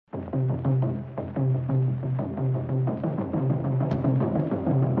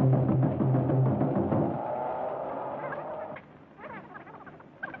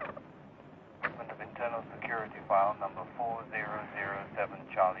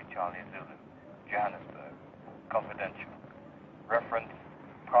Charlie Zulu, Johannesburg. Confidential. Reference,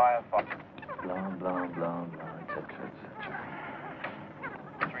 prior file. Blah, blah, blah, blah, etc., etc.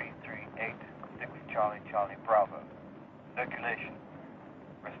 3386 Charlie Bravo. Circulation.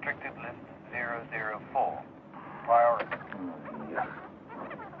 Restricted list 004. Priority. Yeah.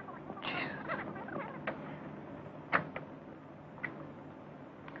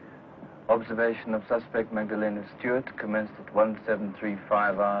 Observation of suspect Magdalena Stuart commenced at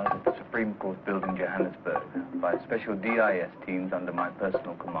 1735 hours at the Supreme Court building, Johannesburg, by special DIS teams under my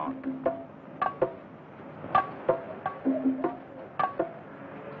personal command.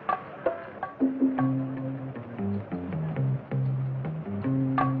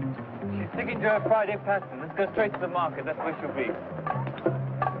 She's sticking to her Friday pattern. Let's go straight to the market. That's where she'll be.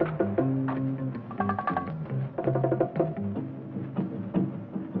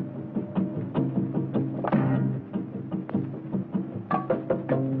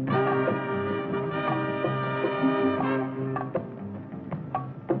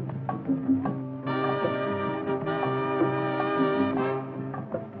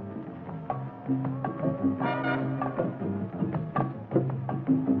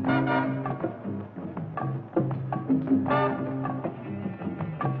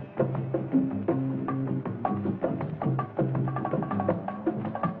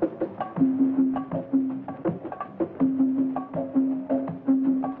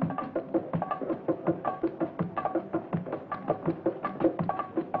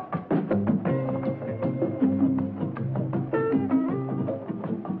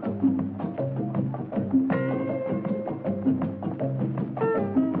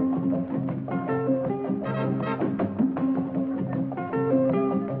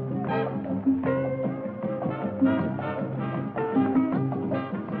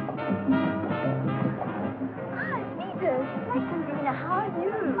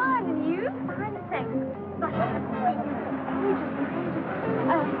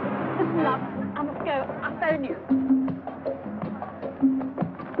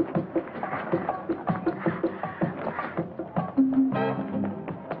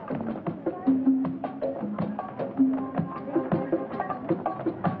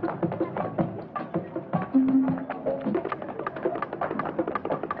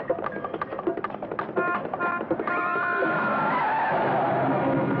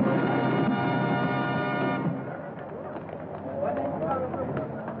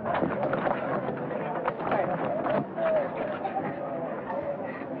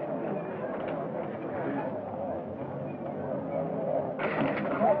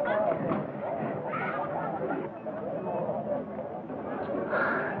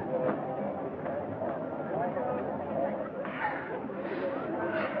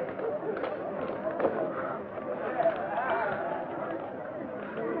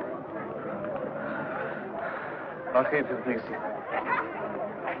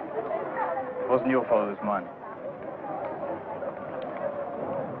 It wasn't your fault, it was mine.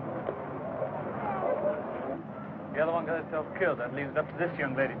 The other one got herself killed. That leaves it up to this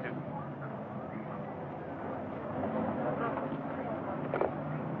young lady to...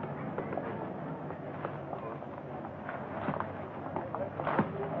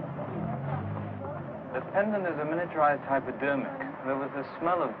 The pendant is a miniaturized hypodermic. There was a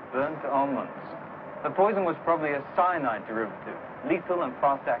smell of burnt almonds. The poison was probably a cyanide derivative, lethal and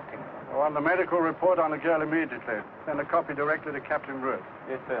fast-acting. Oh, on the medical report on the girl immediately. Send a copy directly to Captain Roos.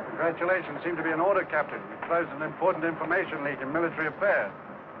 Yes, sir. Congratulations. Seem to be in order, Captain. You closed an important information leak in military affairs,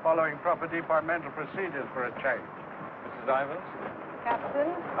 following proper departmental procedures for a change. Mrs. Ivens? Captain?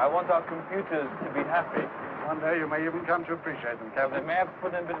 I want our computers to be happy. One day you may even come to appreciate them, Well, Captain. they may have to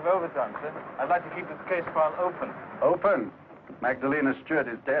put in a bit of overtime, sir. I'd like to keep this case file open. Open? Magdalena Stuart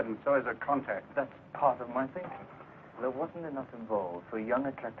is dead, and so is her contact. That's part of my thinking. There wasn't enough involved for a young,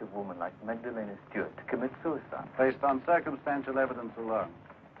 attractive woman like Magdalena Stuart to commit suicide. Based on circumstantial evidence alone.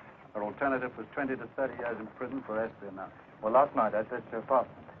 Her alternative was 20 to 30 years in prison for espionage. Well, last night I searched her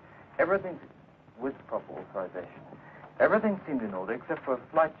apartment. Everything, with proper authorization, everything seemed in order except for a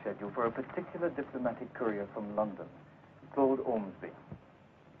flight schedule for a particular diplomatic courier from London, called Ormsby. It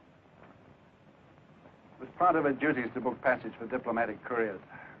was part of her duties to book passage for diplomatic couriers.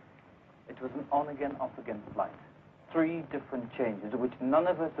 It was an on-again, off-again flight. 3 different changes, which none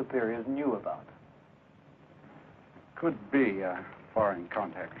of her superiors knew about. Could be a foreign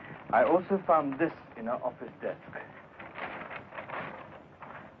contact. I also found this in her office desk.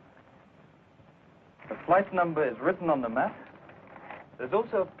 The flight number is written on the map. There's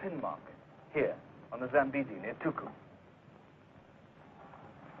also a pin mark here on the Zambezi near Tuku.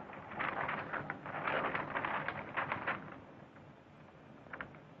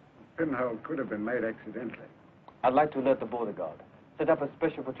 pinhole could have been made accidentally. I'd like to alert the border guard. Set up a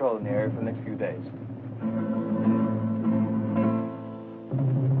special patrol in the area for the next few days.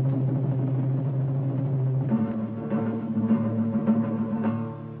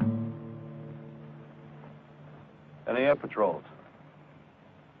 Any air patrols?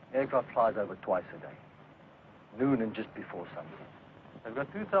 Aircraft flies over twice a day. Noon and just before sunset. They've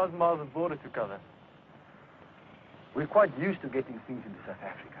got 2,000 miles of border to cover. We're quite used to getting things into South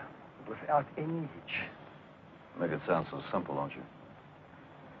Africa without any hitch. Make it sound so simple, don't you?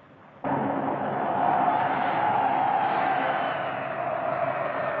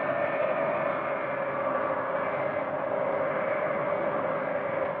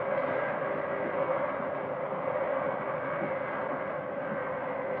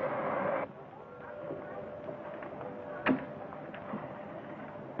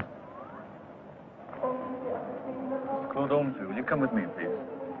 Will you come with me, please?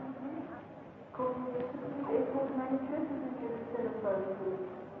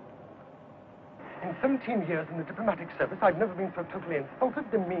 In 17 years in the diplomatic service, I've never been so totally insulted,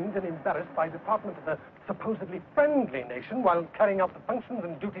 demeaned, and embarrassed by the department of a supposedly friendly nation while carrying out the functions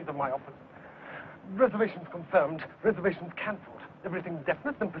and duties of my office. Reservations confirmed, reservations cancelled, everything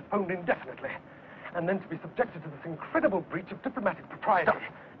definite and postponed indefinitely. And then to be subjected to this incredible breach of diplomatic propriety. Stop.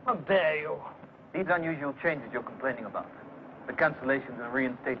 How dare you? These unusual changes you're complaining about, the cancellations and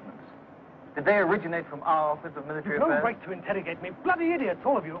reinstatements, did they originate from our Office of Military You've no Affairs? right to interrogate me. Bloody idiots,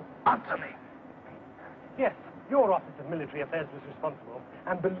 all of you. Answer me. Yes, your Office of Military Affairs was responsible.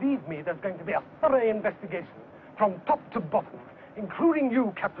 And believe me, there's going to be a thorough investigation from top to bottom, including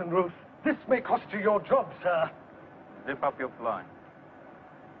you, Captain Roos. This may cost you your job, sir. Zip up your fly.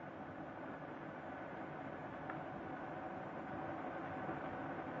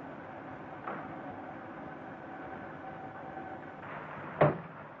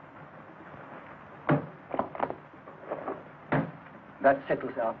 That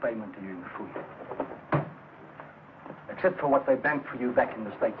settles our payment to you in full. Except for what they banked for you back in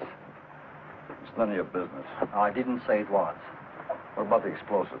the States. It's none of your business. I didn't say it was. What about the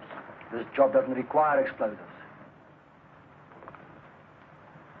explosives? This job doesn't require explosives.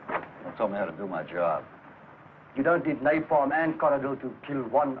 Don't tell me how to do my job. You don't need napalm and corridor to kill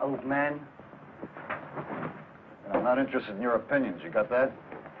one old man. And I'm not interested in your opinions. You got that?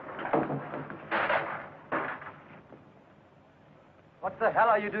 What the hell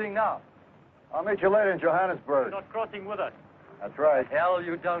are you doing now? I'll meet you later in Johannesburg. You're not crossing with us. That's right. Hell,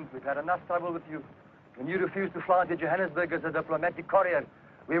 you don't. We've had enough trouble with you. When you refused to fly to Johannesburg as a diplomatic courier,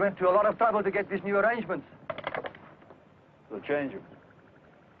 we went to a lot of trouble to get these new arrangements. We'll change them.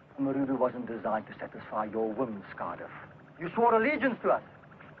 Morrow wasn't designed to satisfy your whims, Cardiff. You swore allegiance to us.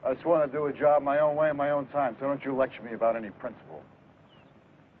 I just want to do a job my own way in my own time, so don't you lecture me about any principle.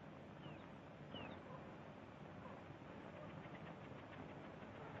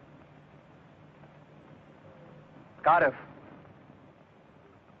 Cardiff.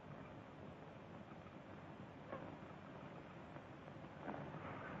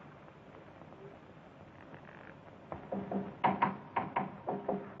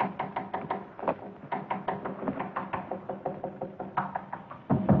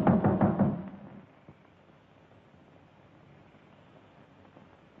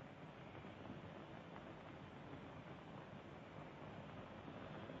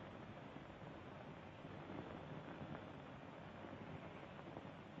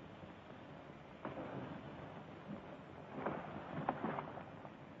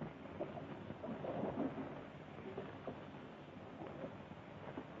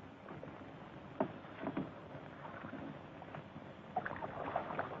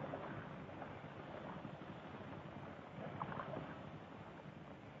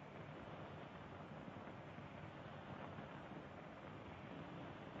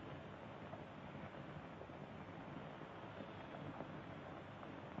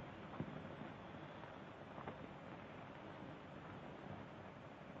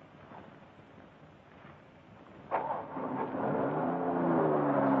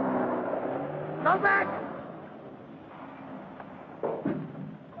 Go back!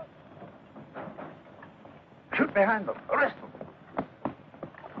 Shoot behind them. Arrest them.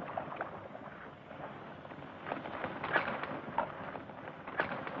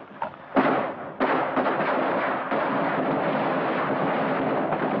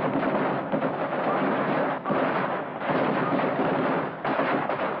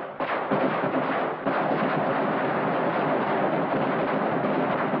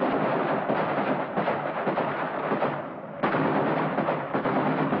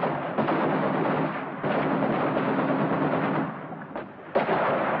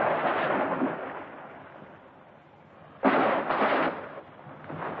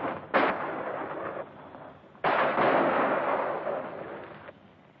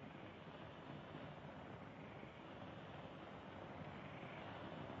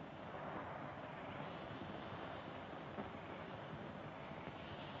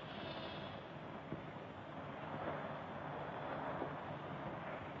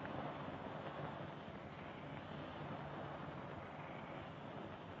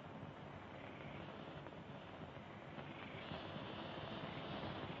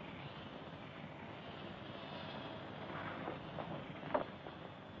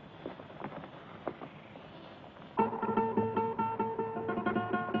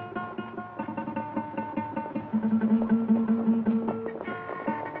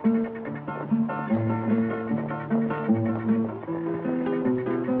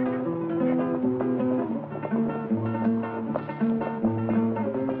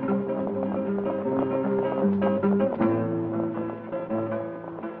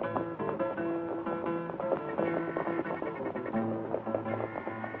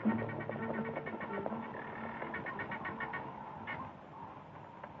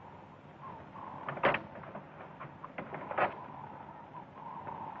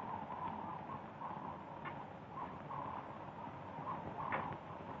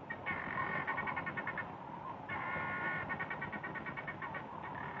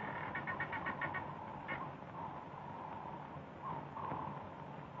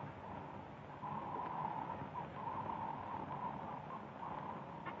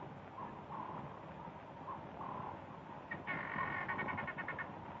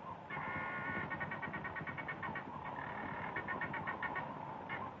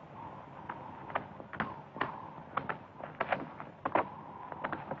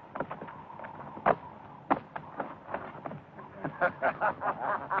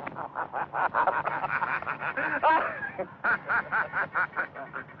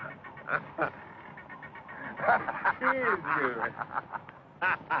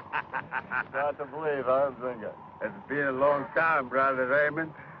 Hard to believe, huh, Umzinga? It's been a long time, Brother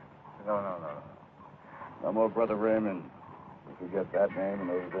Raymond. No. No more Brother Raymond. We forget that name in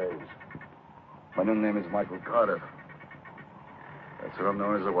those days. My new name is Michael Cardiff. That's what I'm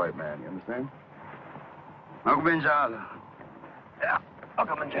known as a white man, you understand?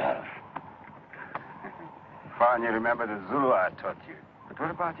 Yeah, Fine, you remember the Zulu I taught you. But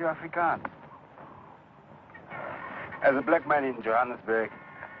what about your Afrikaans? As a black man in Johannesburg,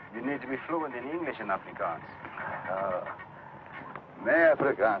 you need to be fluent in English and Afrikaans. Nee,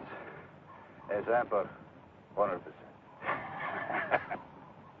 Afrikaans. Is amper 100%.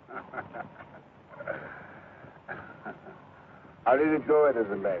 How did it go at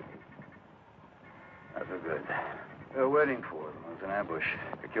Overbeek? Not so good. They were waiting for him. It was an ambush.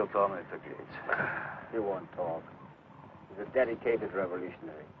 They killed Tom and they took Getz. He won't talk. He's a dedicated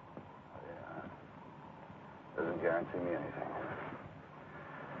revolutionary. Yeah. Doesn't guarantee me anything.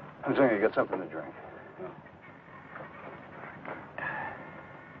 I'm saying you get something to drink.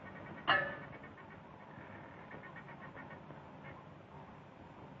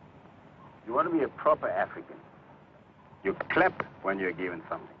 You want to be a proper African. You clap when you're given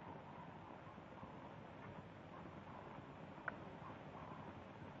something.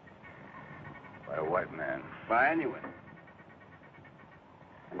 By a white man. By anyone.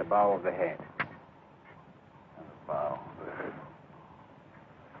 And the bow of the head. And the bow of the head.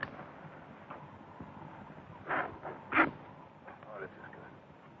 Oh, this is good.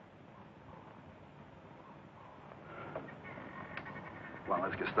 Well,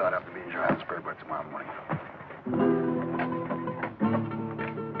 let's get started after being Johannesburg by tomorrow morning.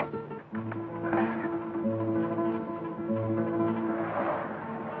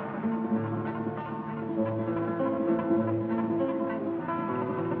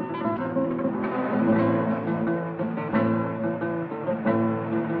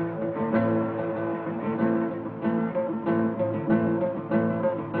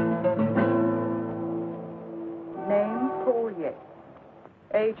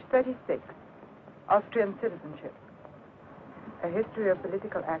 Age 36, Austrian citizenship. A history of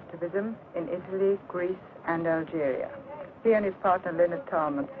political activism in Italy, Greece, and Algeria. He and his partner, Leonard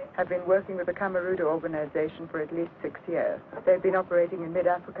Talmant, have been working with the Camerudo organization for at least 6 years. They've been operating in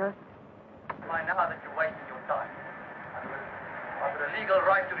mid-Africa. By now that you're wasting your time. I've got a legal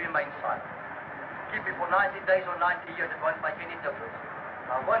right to remain silent. Keep it for 90 days or 90 years, it won't make any difference.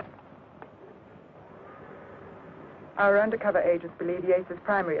 Now, one... Our undercover agents believe Yates's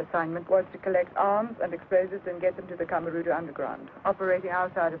primary assignment was to collect arms and explosives and get them to the Camerudo underground, operating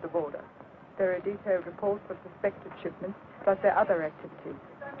outside of the border. There are detailed reports of suspected shipments, plus their other activities.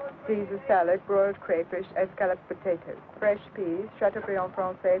 Caesar salad, broiled crayfish, escalloped potatoes, fresh peas, chateaubriand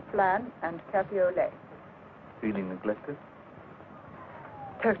francais, flan, and cafe au lait. Feeling neglected?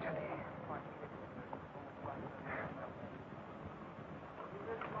 Totally.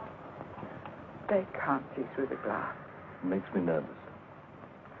 They can't see through the glass. Makes me nervous.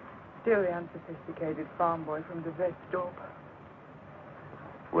 Still the unsophisticated farm boy from the Westdorp.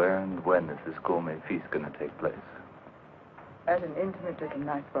 Where and when is this gourmet feast going to take place? At an intimate little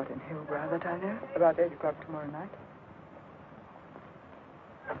night spot in Hillbrow that I know. About 8 o'clock tomorrow night.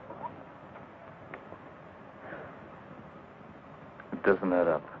 It doesn't add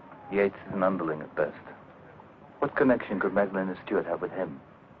up. Yates is an underling at best. What connection could Magdalena Stuart have with him?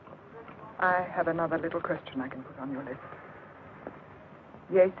 I have another little question I can put on your list.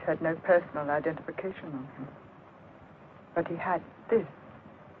 Yates had no personal identification on him. But he had this.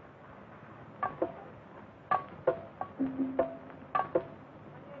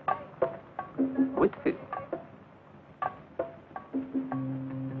 Whitfield.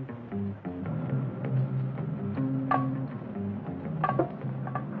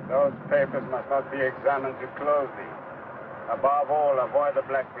 Those papers must not be examined too closely. Above all, avoid the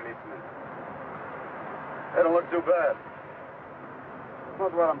black policemen. They don't look too bad.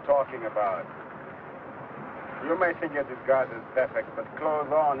 Not what I'm talking about. You may think your disguise is perfect, but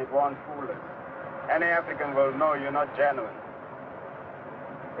clothes on, it won't fool us. Any African will know you're not genuine.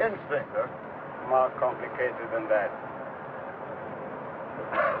 Instinct, huh? More complicated than that.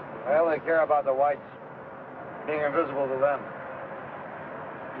 I only care about the whites. Being invisible to them.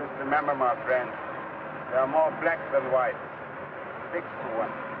 Just remember, my friend, there are more blacks than whites. 6 to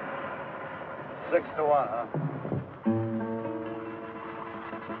 1. 6 to 1, huh?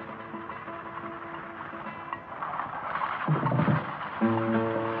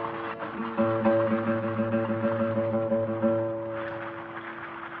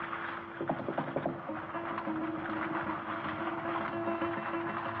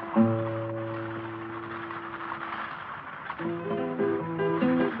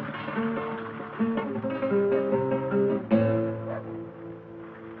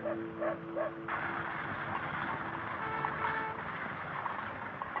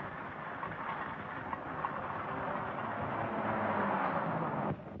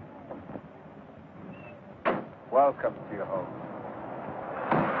 Welcome to your home.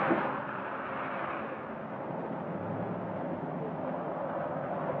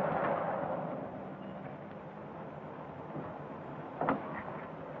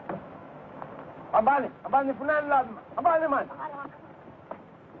 Abani fulani lazima. Abani man.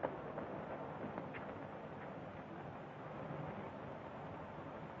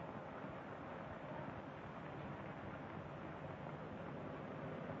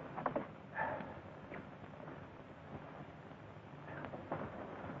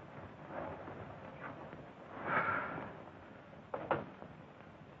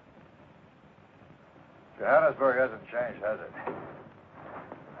 Johannesburg hasn't changed, has it?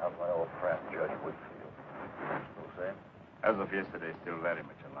 How's my old friend, Judge Whitfield? Still the same? As of yesterday, still very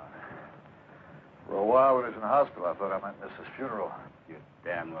much alive. For a while when he was in hospital, I thought I might miss his funeral. You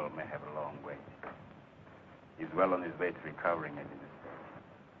damn well may have a long wait. He's well on his way to recovering it in his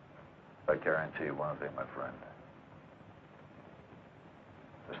state. I guarantee you one thing, my friend.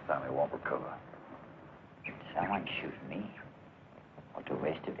 This time he won't recover. Should someone shoot me? What a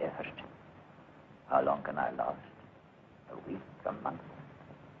waste of effort. How long can I last? A week, a month,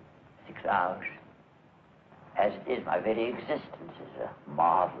 6 hours? As it is, my very existence is a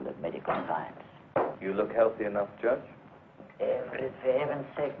marvel of medical science. You look healthy enough, Judge. Everett, for heaven's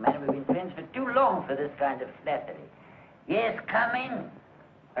sake, man, we've been friends for too long for this kind of flattery. Yes, come in.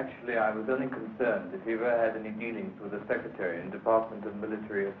 Actually, I was only concerned if you ever had any dealings with the Secretary in Department of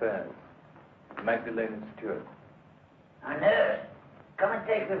Military Affairs, Magdalena Stuart. A nurse. Come and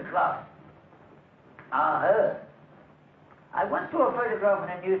take this glass. Ah, her. I once saw a photograph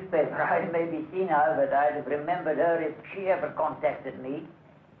in a newspaper. I may be senile, but I'd have remembered her if she ever contacted me.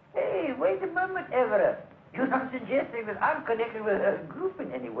 Hey, wait a moment, Everett. You're not suggesting that I'm connected with her group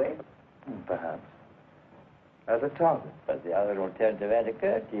in any way? Perhaps. As a target. But the other alternative had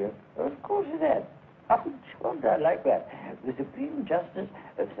occurred to you. Of course it had. Oh, don't I like that? The Supreme Justice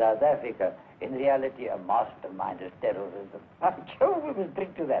of South Africa, in reality a mastermind of terrorism. Joe, we must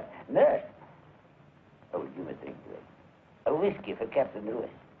drink to that. Nurse. Oh, you must drink to it. A whiskey for Captain Roos.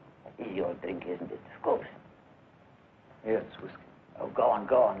 That is your drink, isn't it? Of course. Yes, whiskey. Oh, go on,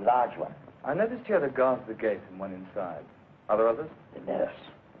 large one. I noticed you had a guard at the gate and one inside. Are there others? The nurse.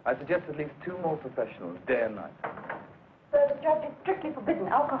 I suggest at least 2 more professionals, day and night. Sir, the judge is strictly forbidden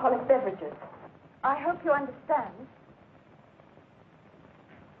alcoholic beverages. I hope you understand.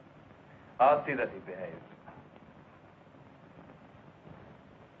 I'll see that he behaves.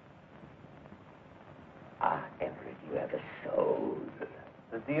 Ah, Everett, you have a soul.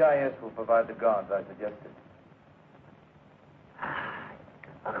 The DIS will provide the guards I suggested.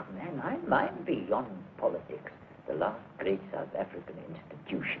 Oh, man, I mind beyond politics. The last great South African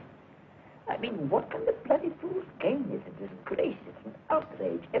institution. I mean, what can the bloody fools gain? It's a disgrace. It's an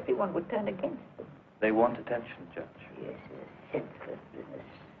outrage. Everyone would turn against them. They want attention, Judge. Yes, a senseless business.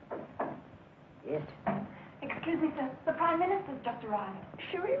 Yes. Excuse me, sir. The Prime Minister's just arrived.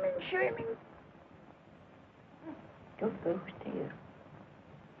 Show him in, show him in. Don't go here.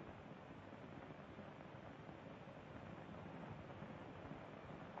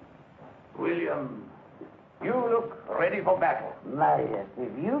 William, you look ready for battle. Marius,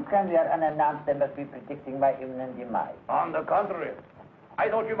 if you come here unannounced, they must be predicting my imminent demise. On the contrary, I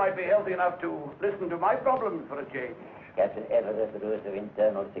thought you might be healthy enough to listen to my problems for a change. Captain Everett, Roos of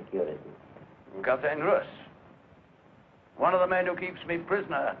Internal Security. Captain Roos, one of the men who keeps me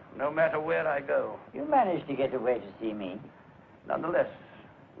prisoner, no matter where I go. You managed to get away to see me. Nonetheless,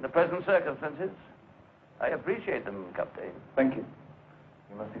 in the present circumstances, I appreciate them, Captain. Thank you.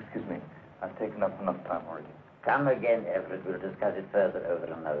 You must excuse me. I've taken up enough time already. Come again, Everett. We'll discuss it further over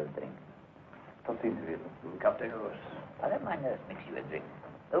another drink. Tot ziens, William. Captain Roos. I'll have my nurse mix you a drink.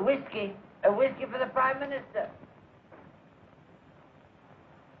 A whiskey. A whiskey for the Prime Minister.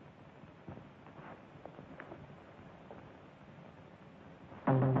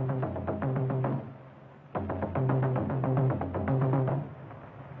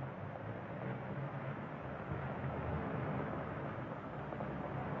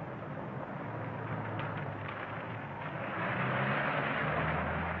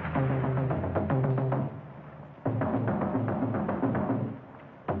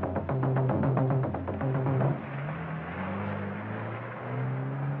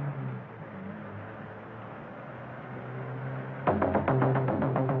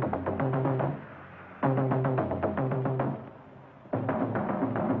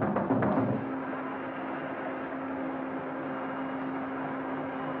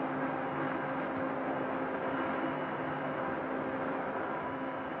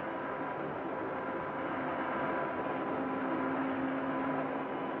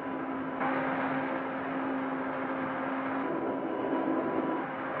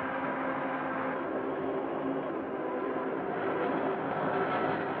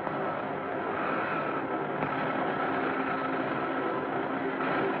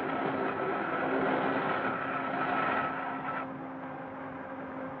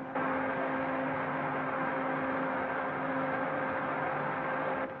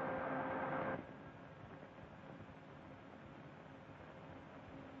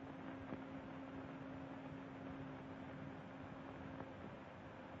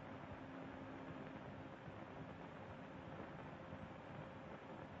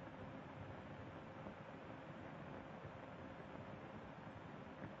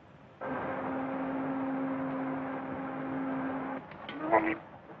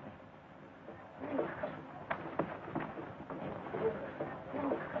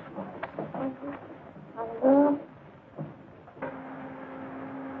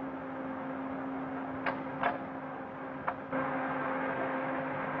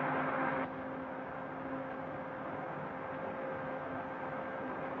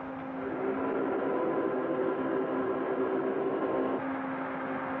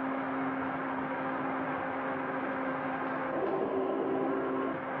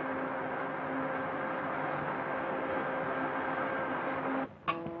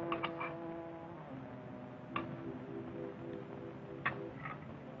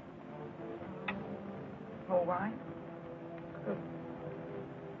 More wine?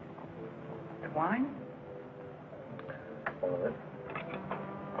 The wine? All of it.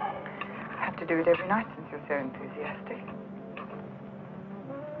 I have to do it every night since you're so enthusiastic.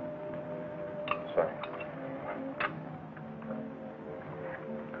 Sorry.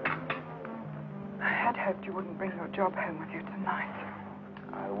 I had hoped you wouldn't bring your job home with you tonight.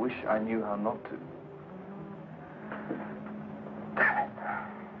 I wish I knew how not to. Damn it.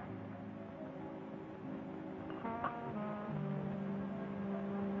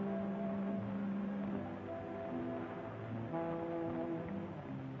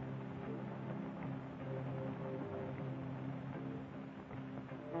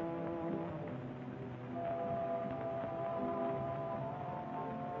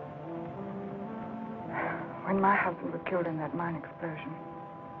 When my husband was killed in that mine explosion,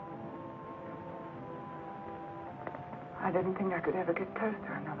 I didn't think I could ever get close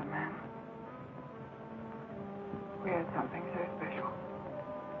to another man. We had something so special.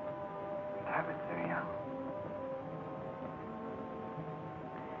 And I was so young.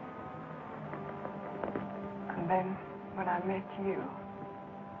 And then, when I met you,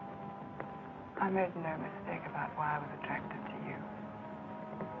 I made no mistake about why I was attracted to you.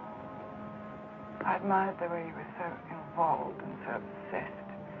 I admired the way you were so involved and so obsessed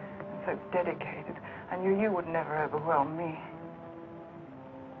and so dedicated. I knew you would never overwhelm me.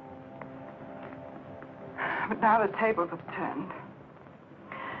 But now the tables have turned.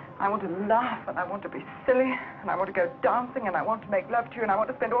 I want to laugh, and I want to be silly, and I want to go dancing, and I want to make love to you, and I want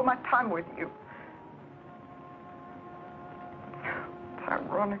to spend all my time with you. It's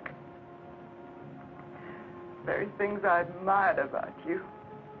ironic. The very things I admired about you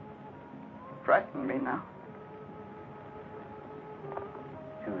frighten me now.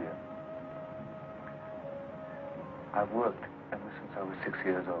 Julia, I've worked ever since I was 6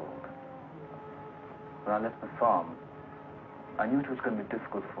 years old. When I left the farm, I knew it was going to be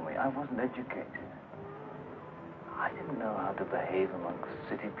difficult for me. I wasn't educated. I didn't know how to behave amongst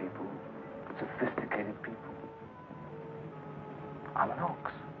city people, sophisticated people. I'm an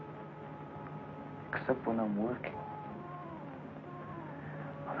ox, except when I'm working.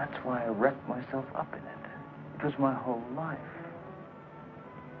 And that's why I wrapped myself up in it. It was my whole life.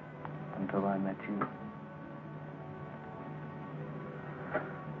 Until I met you.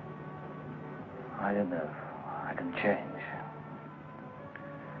 I don't know. I can change.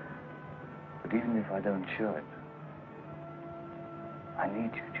 But even if I don't show it, I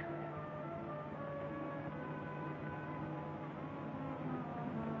need you, Julia.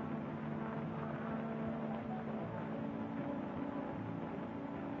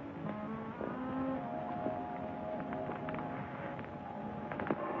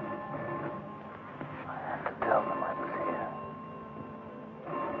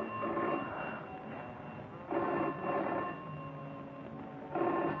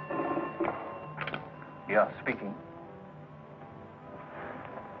 Yeah, speaking.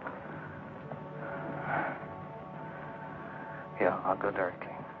 Yeah, I'll go directly.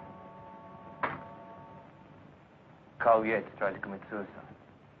 Getz tried to commit suicide.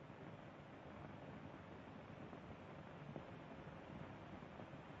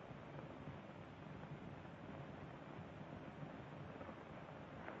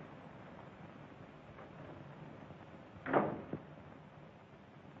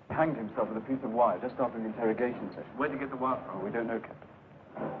 Hanged himself with a piece of wire just after an interrogation session. Where'd you get the wire from? Oh, we don't know, Capt.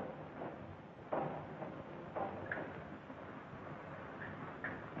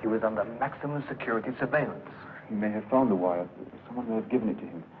 He was under maximum security surveillance. He may have found the wire. Someone may have given it to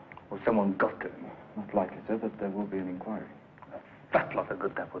him. Or someone got to him. Not likely, sir, but there will be an inquiry. A fat lot of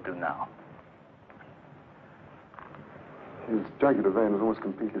good that will do now. His jugular vein was almost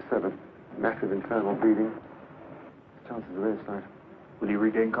completely severed. Massive internal bleeding. Chances of airside. Will he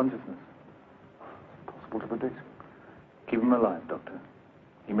regain consciousness? Possible to predict. Keep him alive, Doctor.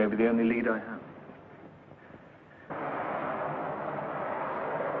 He may be the only lead I have.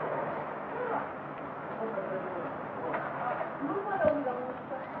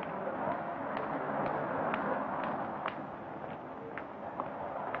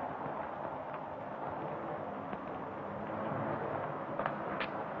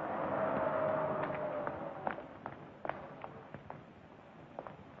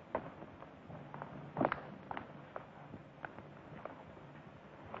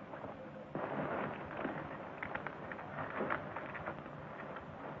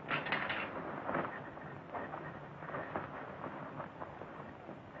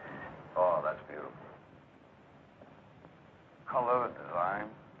 I love it design.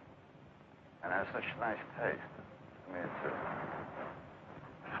 And has such nice taste. I mean, it's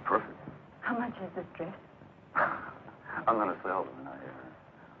perfect. How much is this dress? I'm going to sell them.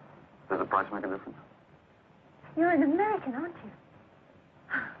 Does the price make a difference? You're an American, aren't you?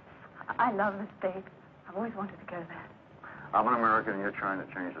 I love the States. I've always wanted to go there. I'm an American, and you're trying to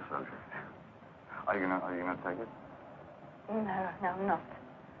change the subject. Are you gonna take it? No, I'm not.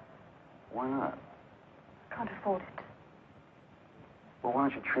 Why not? I can't afford it. Well, why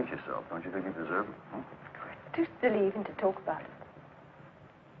don't you treat yourself? Don't you think you deserve it? Huh? It's too silly even to talk about it.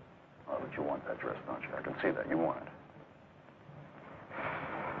 Oh, but you want that dress, don't you? I can see that. You want it.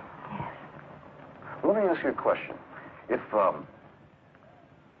 Yes. Well, let me ask you a question. If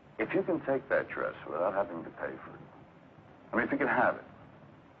you can take that dress without having to pay for it, I mean, if you can have it,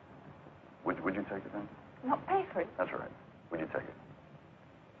 would you take it then? Not pay for it? That's right. Would you take it?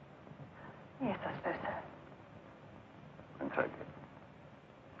 Yes, I suppose so. Then take it.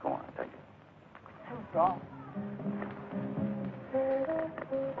 Go on, take it. So wrong.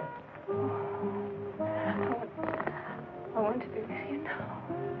 I want to be with you now.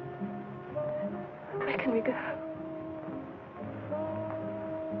 Where can we go?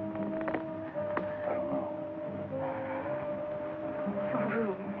 I don't know. Your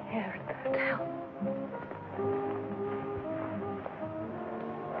room here at the hotel.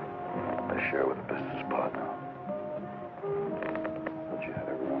 I share with a business partner. But you had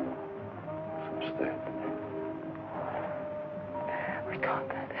it wrong. It's a mistake. We can't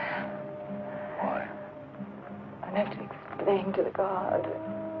go there. Why? I'll have to explain to the guard.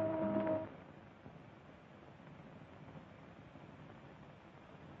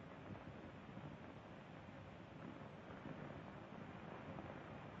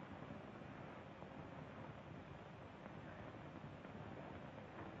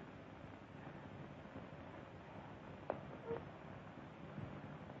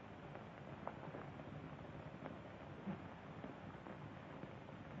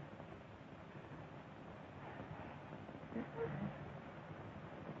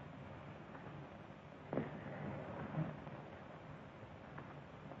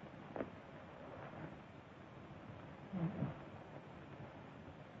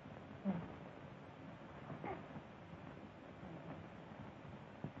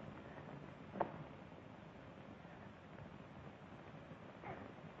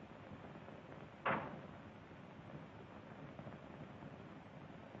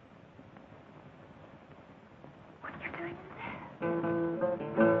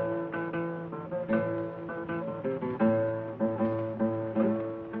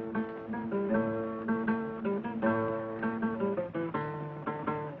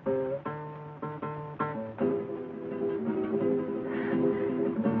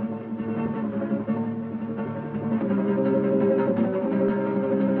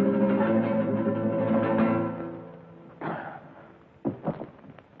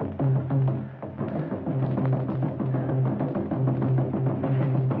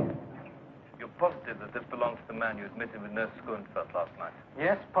 You admitted with Nurse Schoenfeld last night.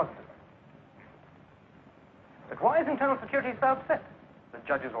 Yes, positive. But why is Internal Security so upset? The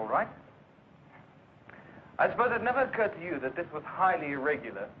judge is all right. I suppose it never occurred to you that this was highly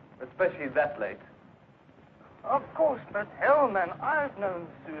irregular, especially that late. Of course, but hell, man, I've known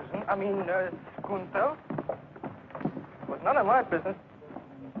Susan. I mean, Schoenfeld. It was none of my business.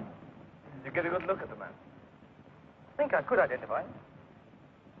 Did you get a good look at the man? I think I could identify him.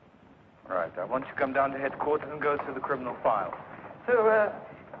 Right, I want you to come down to headquarters and go through the criminal file. So,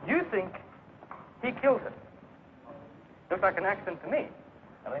 you think he killed her? Looks like an accident to me.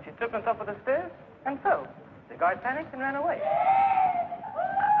 I mean, she tripped on top of the stairs and fell. The guy panicked and ran away.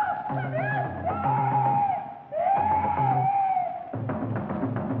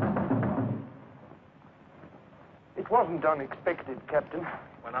 It wasn't unexpected, Captain.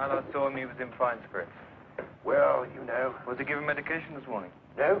 When I last saw him, he was in fine spirits. Well, you know. Was he given medication this morning?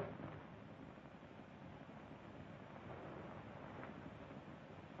 No.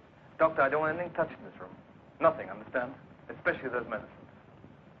 Doctor, I don't want anything touched in this room. Nothing, understand? Especially those medicines.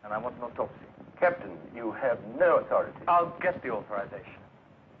 And I want an autopsy. Captain, you have no authority. I'll get the authorization.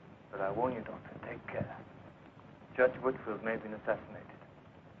 But I warn you, Doctor, take care. Judge Whitfield may have been assassinated.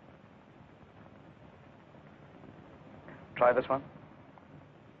 Try this one.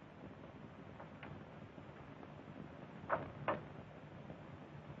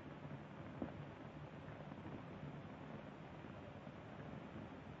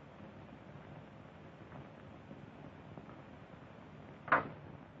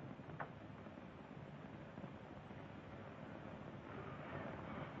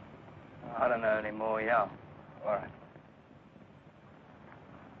 I don't know anymore, yeah. All right.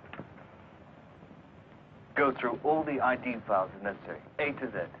 go through all the ID files as necessary, A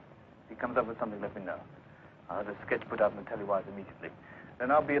to Z. If he comes up with something, let me know. I'll have a sketch put out in the telewires immediately.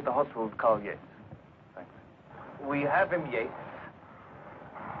 Then I'll be at the hospital with Carl Yates. Thanks. We have him, Yates.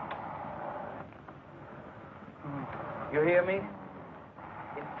 You hear me?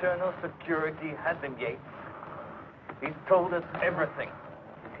 Internal security has him, Yates. He's told us everything.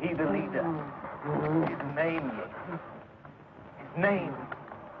 Is he the leader? His name, Yates. His name.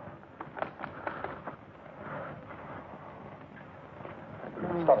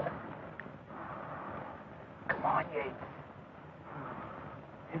 Stop it. Come on, Yates.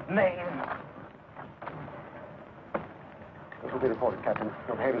 His name. This will be reported, Captain.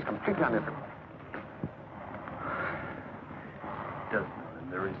 Your behavior is completely unethical. He does know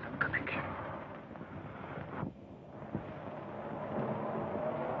that there is some connection.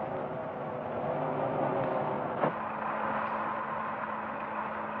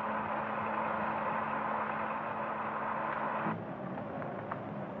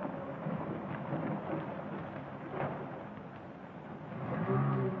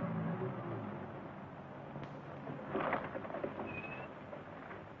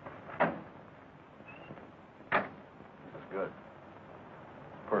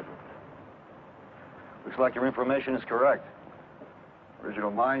 Looks like your information is correct.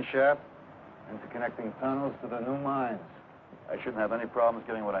 Original mine shaft, interconnecting tunnels to the new mines. I shouldn't have any problems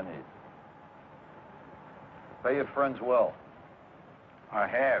getting what I need. Pay your friends well. I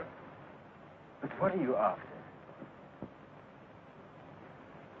have. But what are you after?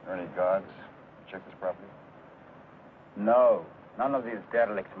 Are there any guards? Check this property? No, none of these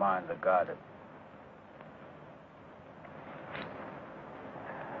derelict mines are guarded.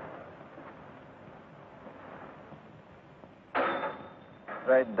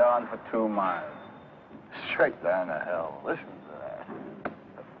 Straight down for 2 miles. Straight down to hell. Listen to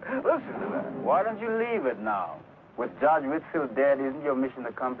that. Listen to that. Why don't you leave it now? With Judge Whitfield dead, isn't your mission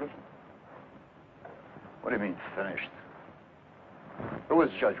accomplished? What do you mean, finished? Who was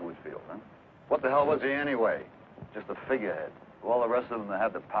Judge Whitfield, huh? What the hell was he anyway? Just a figurehead. All the rest of them that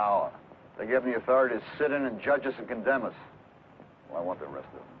had the power. They gave him the authority to sit in and judge us and condemn us. Well, I want the rest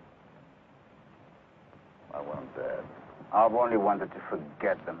of them. I want them dead. I've only wanted to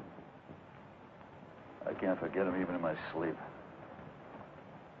forget them. I can't forget them even in my sleep.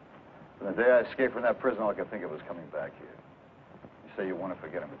 From the day I escaped from that prison, all I could think of was coming back here. You say you want to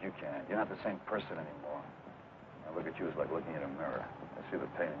forget them, but you can't. You're not the same person anymore. I look at you as like looking in a mirror. I see the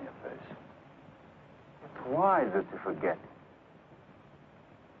pain in your face. But why is it to forget?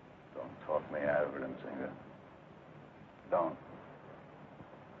 Don't talk me out of it, Umzinga. Don't.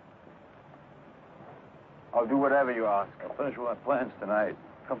 I'll do whatever you ask. I'll finish with my plans tonight.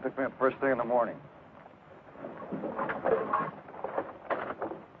 Come pick me up first thing in the morning.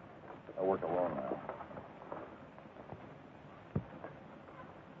 I work alone now.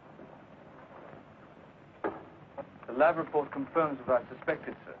 The lab report confirms what I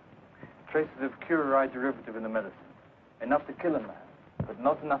suspected, sir. Traces of curare derivative in the medicine. Enough to kill a man, but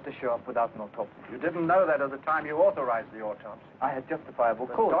not enough to show up without an autopsy. You didn't know that at the time you authorized the autopsy. I had justifiable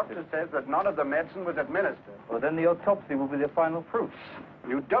The cause. doctor says that none of the medicine was administered. Well, then the autopsy will be the final proof.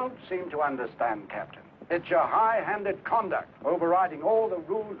 You don't seem to understand, Captain. It's your high-handed conduct, overriding all the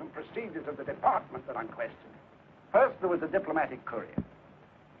rules and procedures of the department that I'm questioning. First, there was the diplomatic courier.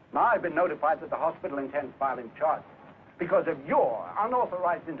 Now I've been notified that the hospital intends filing charges because of your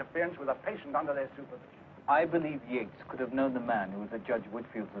unauthorized interference with a patient under their supervision. I believe Yates could have known the man who was at Judge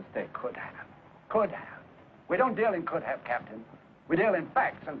Whitfield's estate. Could have. Could have. We don't deal in could have, Captain. We deal in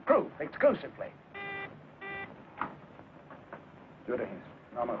facts and proof exclusively. Do it,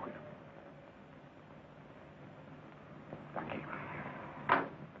 no more quick. Thank you.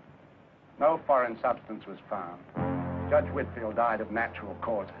 No foreign substance was found. Judge Whitfield died of natural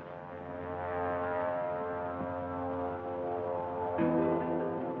causes.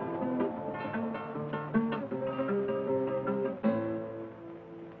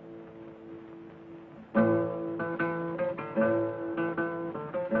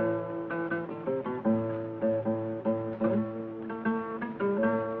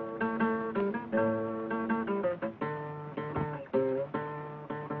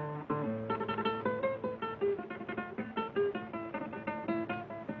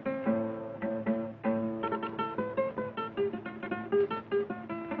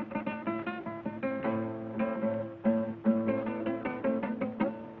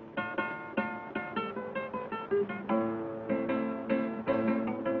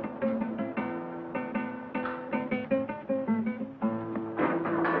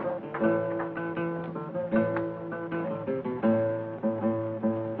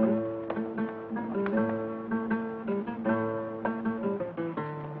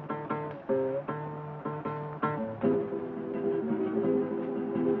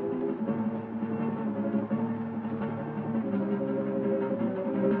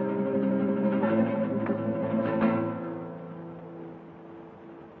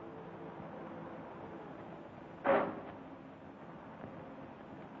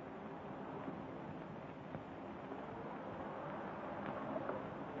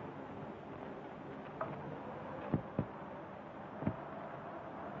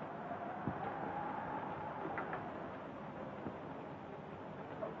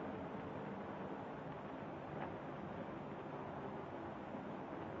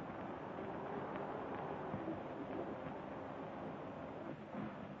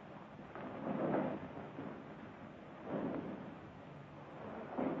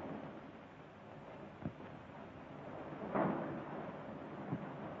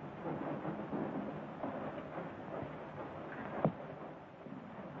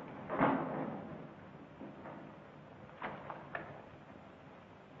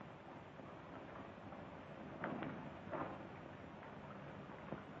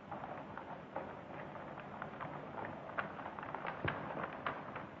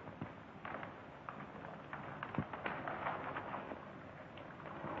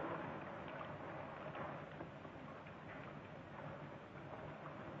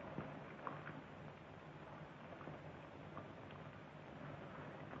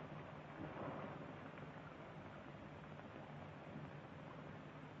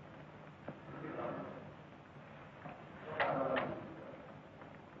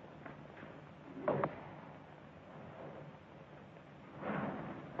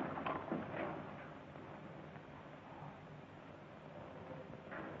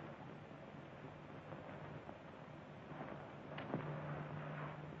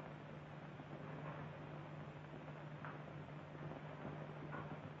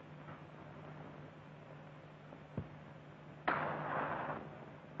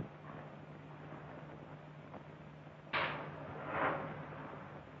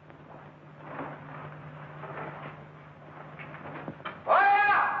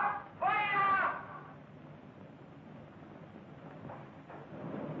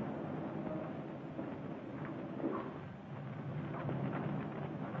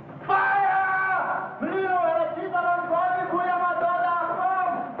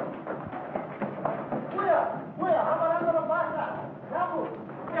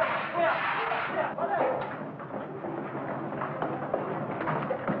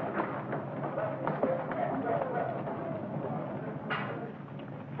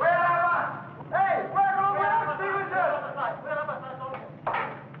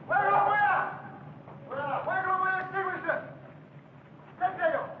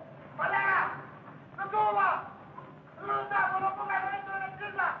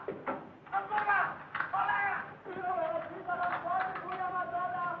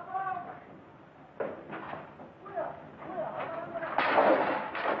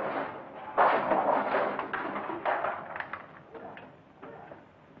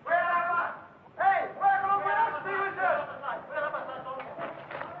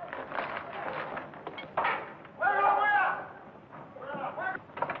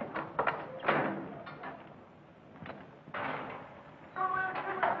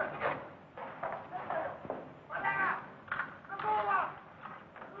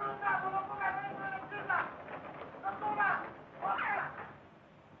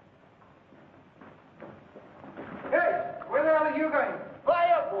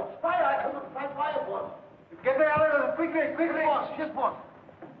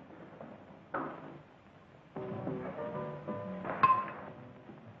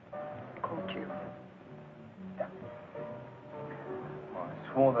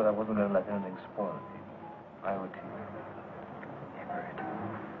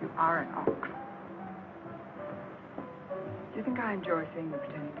 You are an ox. Do you think I enjoy seeing you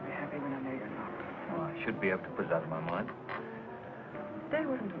pretending to be happy when I know you're not? Well, I should be able to put it out of my mind. Today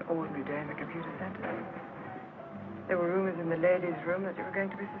wasn't an ordinary day in the computer center. There were rumors in the ladies' room that you were going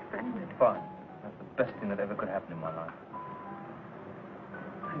to be suspended. Fine. That's the best thing that ever could happen in my life.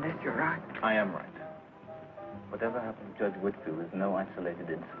 Unless you're right. I am right. Whatever happened to Judge Whitfield is no isolated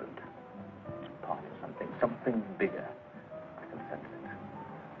incident. It's part of something bigger. I can sense it.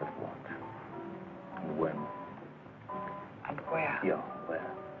 But what? And when? And where? Yeah,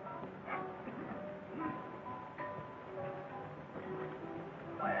 where?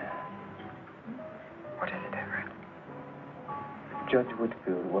 Where? What is it, Everett? Judge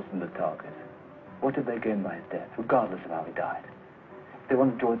Whitfield wasn't the target. What did they gain by his death, regardless of how he died? If they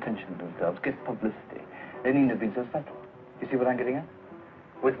want to draw attention to themselves, get publicity, they needn't have been so subtle. You see what I'm getting at?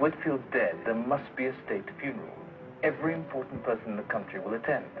 With Whitfield dead, there must be a state funeral. Every important person in the country will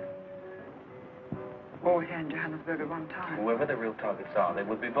attend. All here in Johannesburg at one time. Whoever the real targets are, they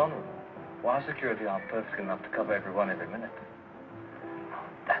would be vulnerable. Why security aren't perfect enough to cover everyone every minute?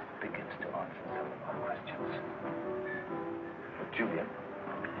 That begins to answer some of my questions. But Gillian?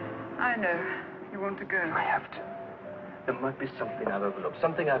 I know. You want to go. I have to. There might be something I've overlooked,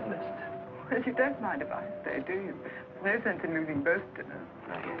 something I've missed. Well, you don't mind if I stay, do you? There's no sense in losing both dinners.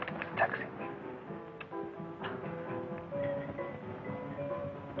 Taxi.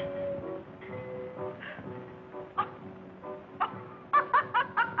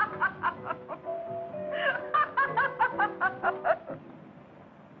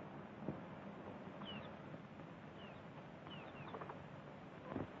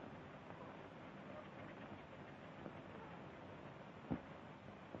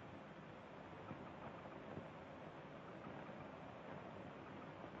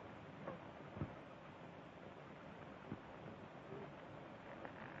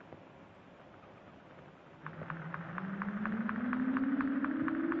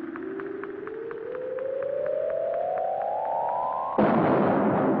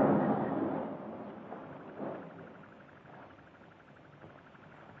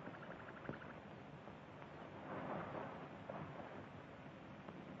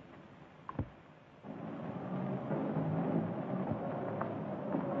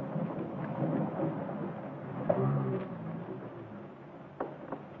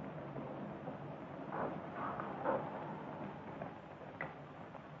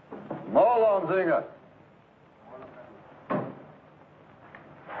 Umzinga.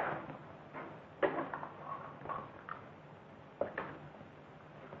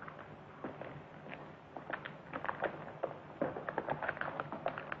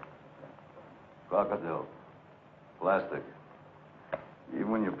 Crocodile. Plastic.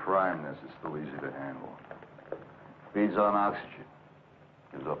 Even when you prime this, it's still easy to handle. Feeds on oxygen.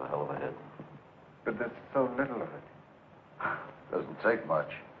 Gives off a hell of a hit. But there's so little of it. Doesn't take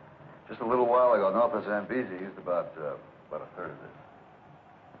much. Just a little while ago, north of Zambezi used about a third of this.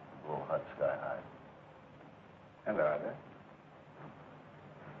 Blow hot sky high. And are there?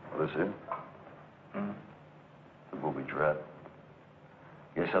 Well, this is? The booby trap.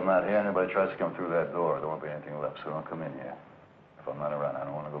 Guess I'm not here. Anybody tries to come through that door, there won't be anything left, so don't come in here. If I'm not around, I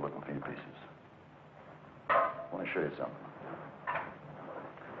don't want to go looking for your pieces. I want to show you something.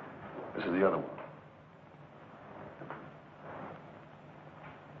 This is the other one.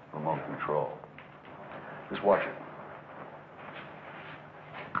 Remote control. Just watch it.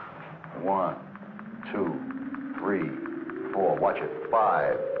 1, 2, 3, 4. Watch it.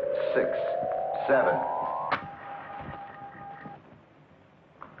 5, 6, 7.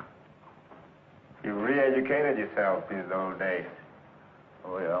 You re-educated yourself these old days.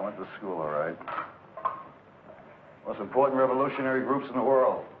 Oh, yeah, I went to school, all right. Most important revolutionary groups in the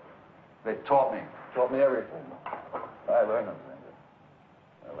world. They taught me everything. I learned them.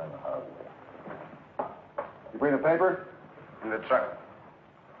 I learned the hard way. You bring the paper? In the truck.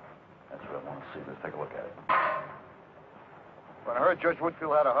 That's what I want to see. Let's take a look at it. When I heard Judge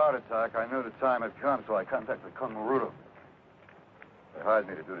Whitfield had a heart attack, I knew the time had come, so I contacted Morrow. They hired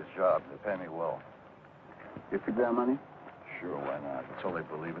me to do this job. They pay me well. You think they have money? Sure, why not? That's all they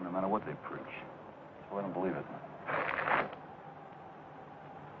believe in, no matter what they preach. So let them believe it.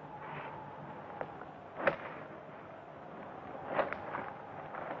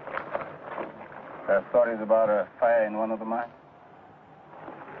 There are stories about a fire in one of the mines?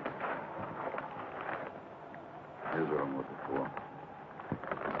 Here's what I'm looking for.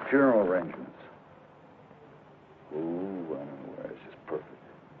 Funeral arrangements. Ooh, I know where. It's just perfect.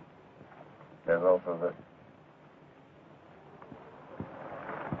 There's also the...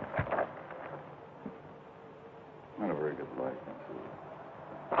 Not a very good likeness,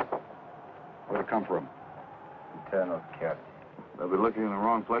 is it? Where'd it come from? Internal security. They'll be looking in the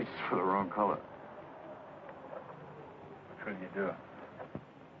wrong places for the wrong color. What will you do?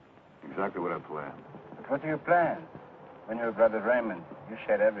 Exactly what I planned. But what do you plan? When you were Brother Raymond, you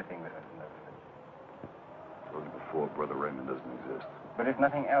shared everything with us in those days. I told you before, Brother Raymond doesn't exist. But if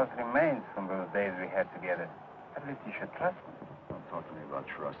nothing else remains from those days we had together, at least you should trust me. Don't talk to me about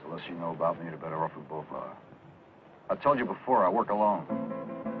trust. The less you know about me, the better off we both are. I told you before, I work alone.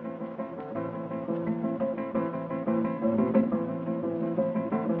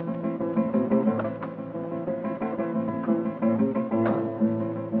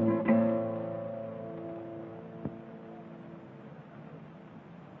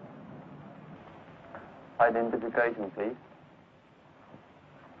 Identification, please.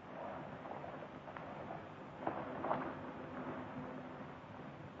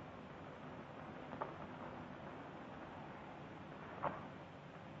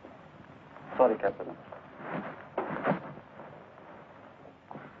 Sorry, Captain.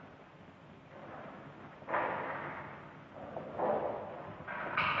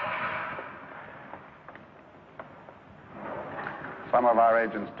 Some of our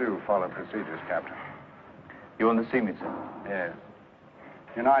agents do follow procedures, Captain. You want to see me, sir? Yes.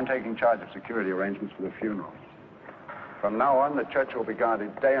 You know, I'm taking charge of security arrangements for the funeral. From now on, the church will be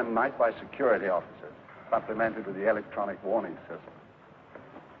guarded day and night by security officers, supplemented with the electronic warning system.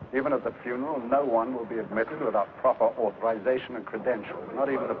 Even at the funeral, no one will be admitted without proper authorization and credentials,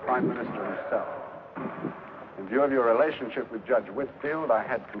 not even the Prime Minister himself. In view of your relationship with Judge Whitfield, I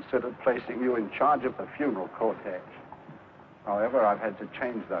had considered placing you in charge of the funeral cortege. However, I've had to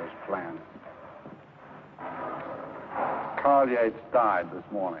change those plans. Carl Yates died this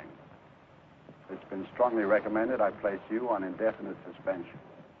morning. It's been strongly recommended I place you on indefinite suspension.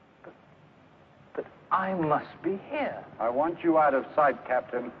 But I must be here. I want you out of sight,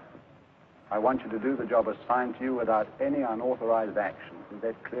 Captain. I want you to do the job assigned to you without any unauthorized action. Is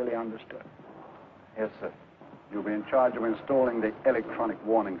that clearly understood? Yes, sir. You'll be in charge of installing the electronic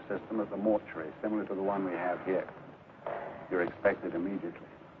warning system at the mortuary, similar to the one we have here. You're expected immediately.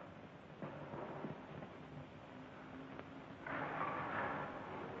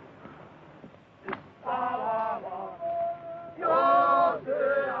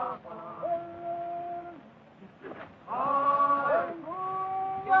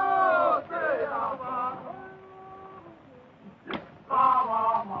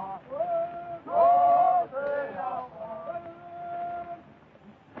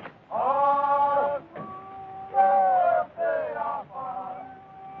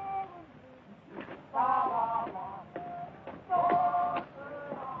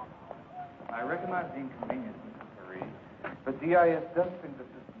 DIS does think the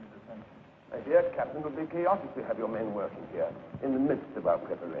system is essential. My dear Captain, it would be chaotic to have your men working here in the midst of our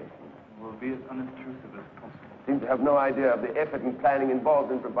preparations. We'll be as unobtrusive as possible. Seem to have no idea of the effort and planning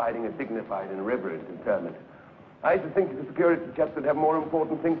involved in providing a dignified and reverent interment. I used to think the security chaps would have more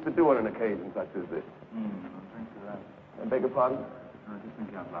important things to do on an occasion such as this. I'll drink to that. I beg your pardon? No, just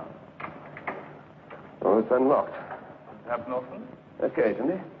thinking out loud. Oh, it's unlocked. Does it happen often?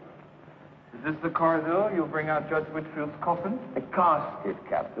 Occasionally. Is this the corridor you'll bring out Judge Whitfield's coffin? A casket,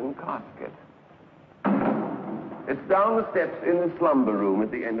 Captain, casket. It's down the steps in the slumber room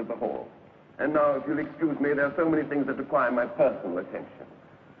at the end of the hall. And now, if you'll excuse me, there are so many things that require my personal attention.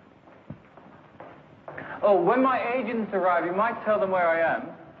 Oh, when my agents arrive, you might tell them where I am.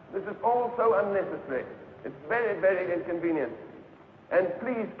 This is all so unnecessary. It's very, very inconvenient. And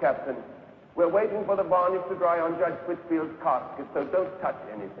please, Captain, we're waiting for the varnish to dry on Judge Whitfield's casket, so don't touch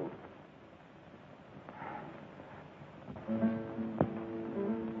anything.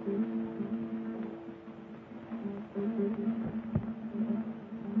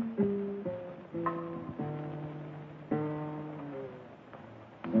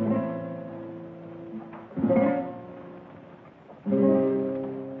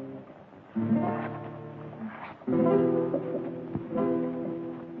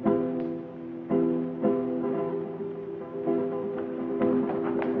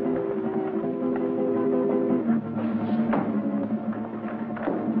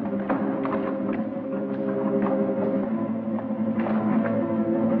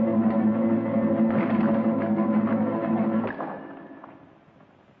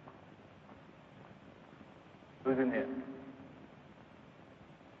 Who's in here?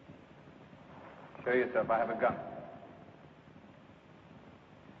 Show yourself. I have a gun.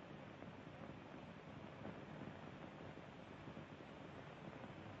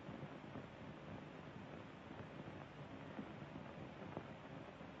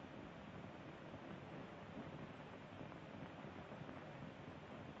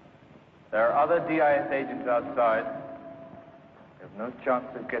 There are other DIS agents outside. They have no chance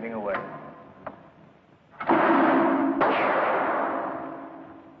of getting away.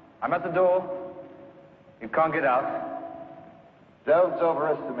 I'm at the door. You can't get out. Don't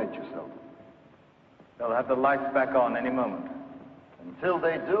overestimate yourself. They'll have the lights back on any moment. Until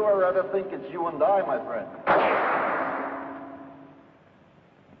they do, I rather think it's you and I, my friend.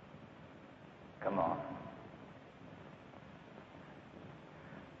 Come on.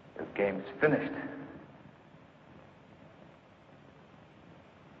 This game's finished.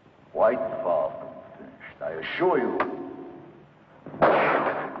 Quite far from finished, I assure you.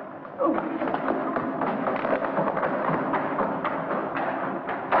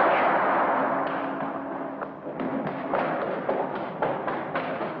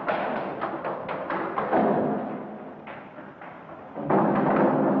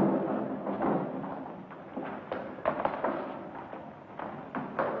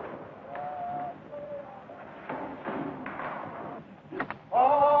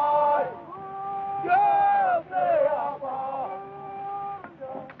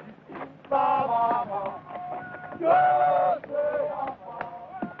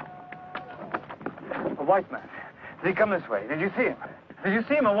 Come this way. Did you see him? Did you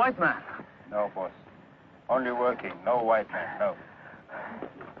see him, a white man? No, boss. Only working. No white man, no.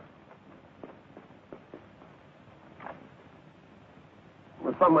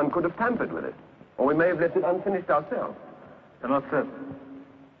 Well, someone could have tampered with it. Or we may have left it unfinished ourselves. They're not certain.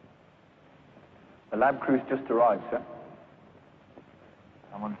 The lab crew's just arrived, sir.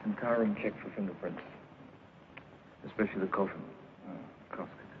 I want some entire check for fingerprints. Especially the coffin. Casket.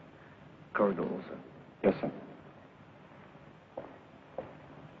 Corridor also. Yes, sir.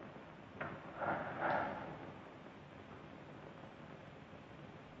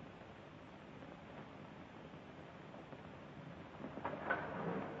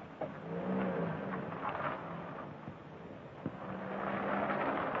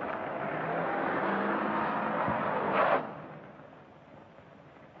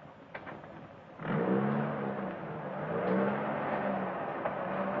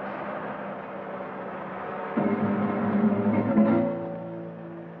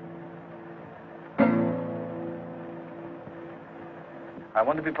 I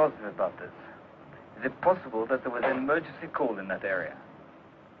want to be positive about this. Is it possible that there was an emergency call in that area?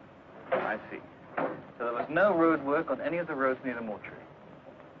 I see. So there was no road work on any of the roads near the mortuary.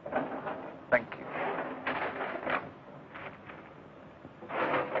 Thank you.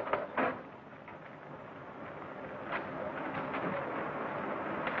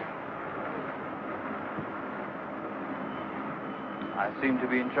 I seem to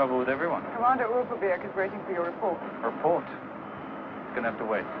be in trouble with everyone. Commander Overbeek is waiting for your report. Report? Gonna have to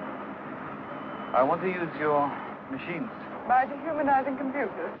wait. I want to use your machines. By dehumanizing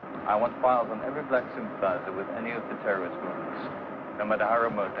computers? I want files on every black sympathizer with any of the terrorist movements, no matter how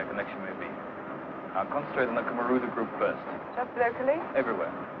remote their connection may be. I'll concentrate on the Camarada group first. Just locally? Everywhere.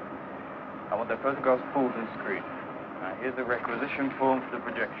 I want their photographs pulled and screened. Now, here's the requisition form for the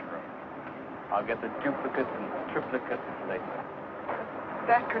projection room. I'll get the duplicates and triplicates later.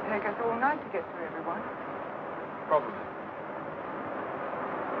 That could take us all night to get through everyone. Probably.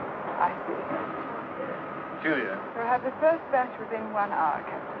 I see. Julia. We'll have the first batch within 1 hour,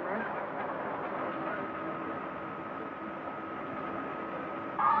 Captain Roos.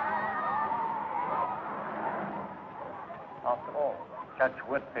 After all, Judge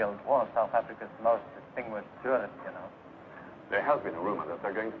Whitfield was South Africa's most distinguished jurist, you know. There has been a rumor that there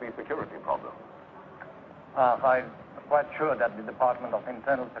are going to be security problems. I'm quite sure that the Department of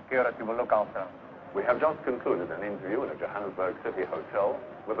Internal Security will look after them. We have just concluded an interview in a Johannesburg City hotel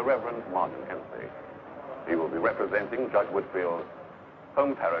with the Reverend Martin Hensey. He will be representing Judge Whitfield's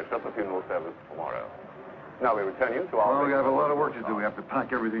home parish at the funeral service tomorrow. Now we return you to our... Well, we have a lot of work to do. We have to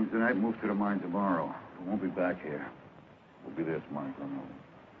pack everything tonight and move to the mine tomorrow. We won't be back here. We'll be there tomorrow.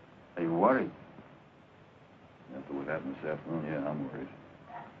 Are you worried? After what happened this afternoon, yeah, I'm worried.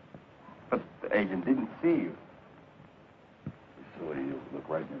 But the agent didn't see you. He saw you. Look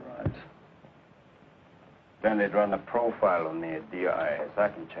right in your eyes. Then they'd run a profile on me at DIS. I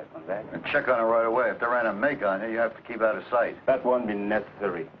can check on that. And check on it right away. If they ran a make on you, you have to keep out of sight. That won't be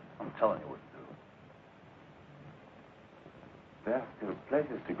necessary. I'm telling you what to do. There are still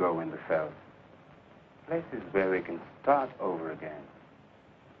places to go in the South. Places where we can start over again.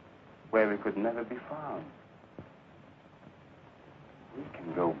 Where we could never be found. We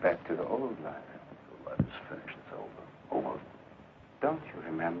can go back to the old life. The life is finished. It's over. Over. Don't you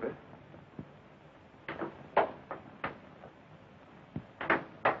remember?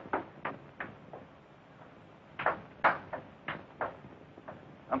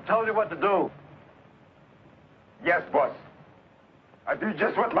 I'm I'm telling you what to do. Yes, boss. I do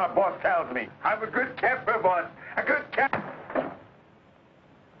just what my boss tells me. I'm a good camper, boss. A good camper.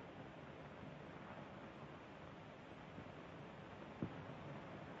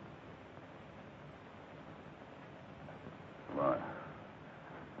 Come on.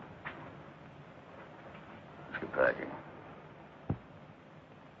 Let's get packing.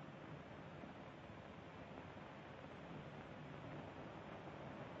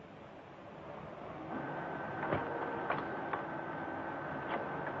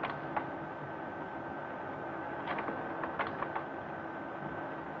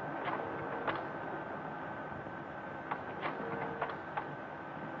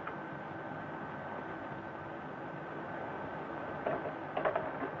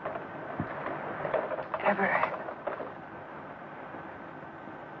 Everett.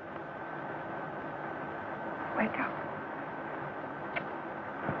 Wake up.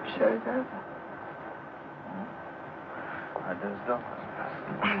 Show's over. I dozed off.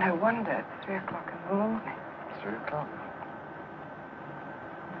 No wonder it's 3 o'clock in the morning. 3 o'clock.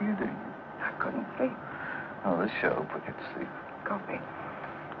 What are you doing? I couldn't sleep. Oh, this show will put you to sleep. Coffee.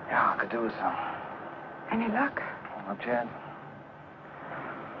 Yeah, I could do with some. Any luck? Not yet.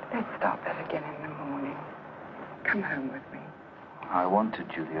 Let's start that again in the morning. Come home with me. I want to,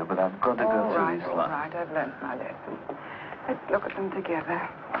 Julia, but I've got to go through these All lines. right, I've learned my lesson. Let's look at them together.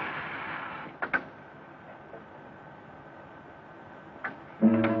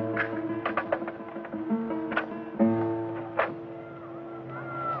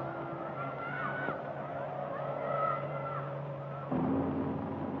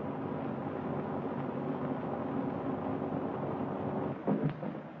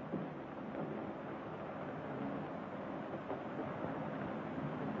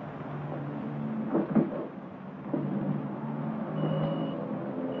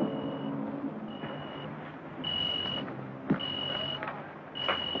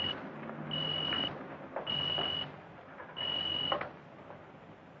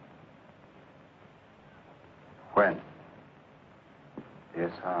 When? Yes,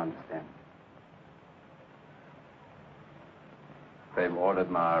 I understand. They've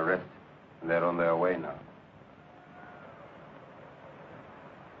ordered my arrest, and they're on their way now.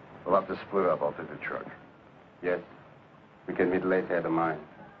 We'll have to split up. I'll take the truck. Yes. We can meet later at the mine.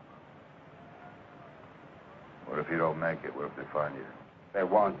 What if you don't make it? What if they find you? They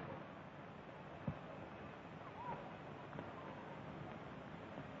won't.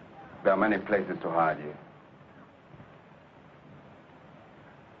 There are many places to hide you.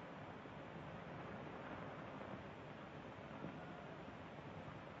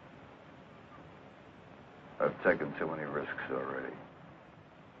 I've taken too many risks already.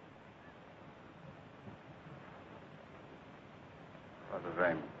 Father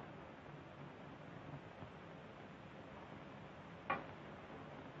Raymond.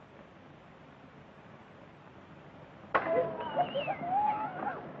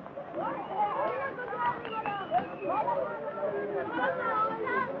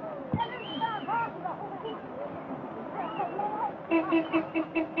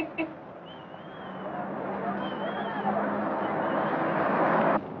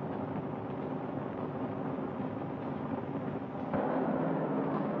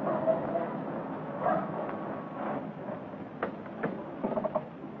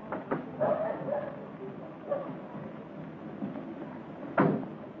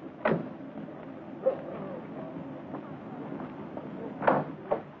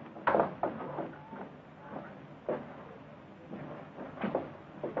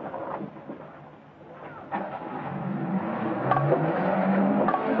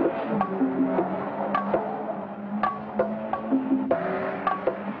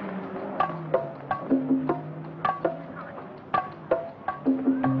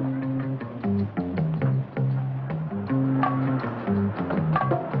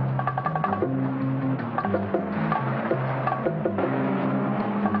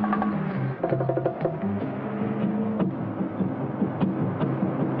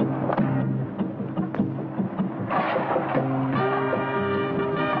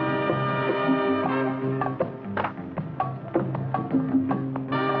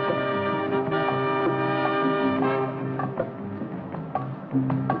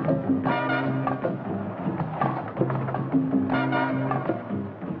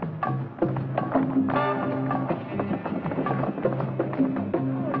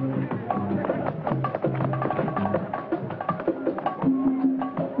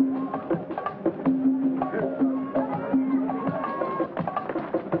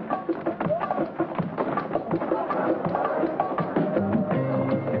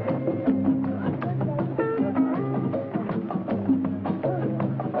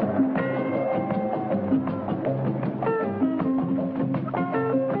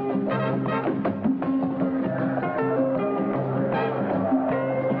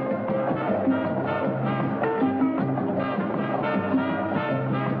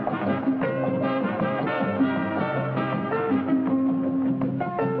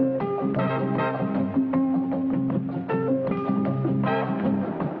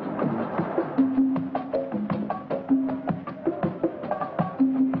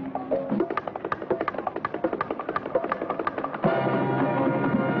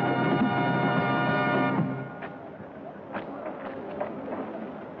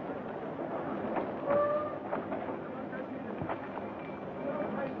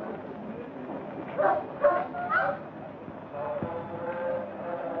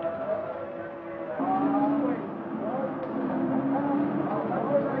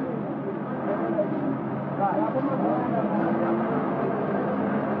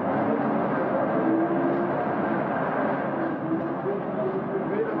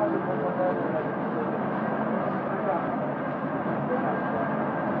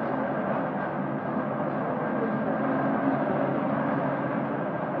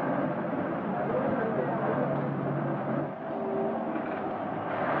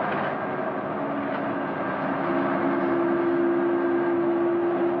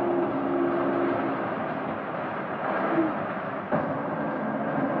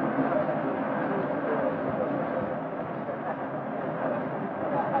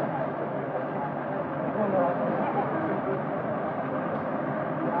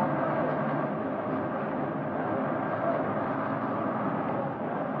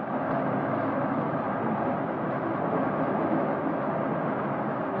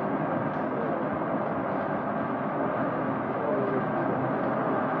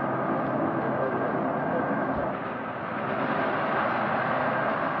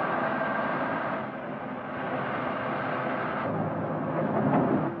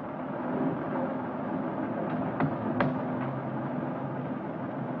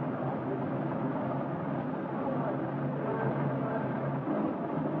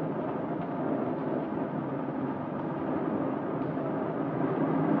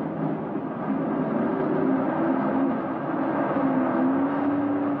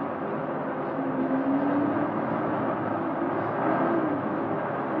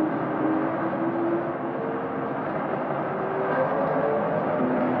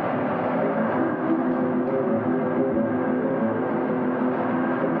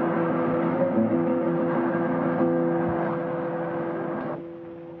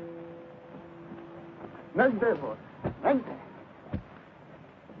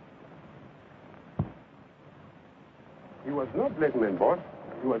 He was not black man, boss.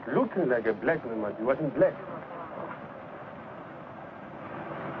 He was looking like a black man, but he wasn't black.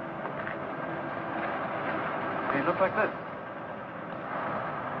 He looked like this.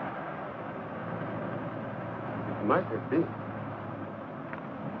 It might have been.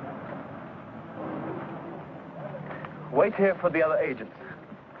 Wait here for the other agents.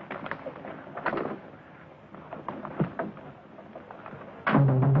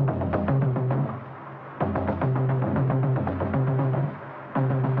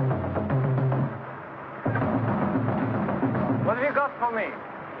 What have you got for me?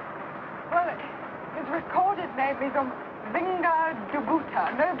 Well, his recorded name is Umzinga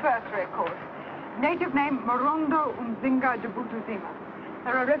Dubuta, no birth record. Native name Morondo Umzinga Dubutuzima.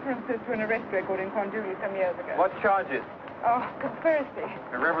 There are references to an arrest record in Konduli some years ago. What charges? Oh, conspiracy.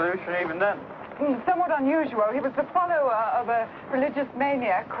 A revolution even then? Somewhat unusual. He was the follower of a religious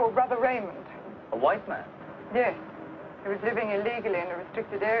maniac called Brother Raymond. A white man? Yes. He was living illegally in a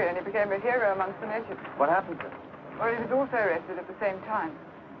restricted area and he became a hero amongst the natives. What happened to him? Well, he was also arrested at the same time.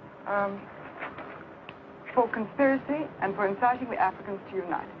 For conspiracy and for inciting the Africans to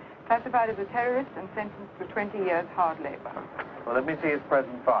unite. Classified as a terrorist and sentenced to 20 years hard labor. Well, let me see his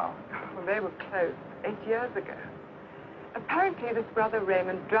present file. Well, they were closed 8 years ago. Apparently, this Brother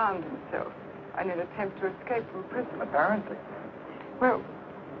Raymond drowned himself in an attempt to escape from prison. Apparently? Well,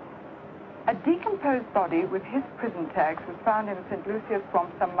 a decomposed body with his prison tags was found in the St. Lucia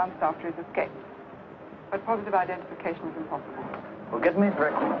swamp some months after his escape. But positive identification is impossible. Well, get me his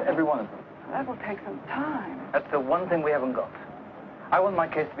records, every one of them. That will take some time. That's the one thing we haven't got. I want my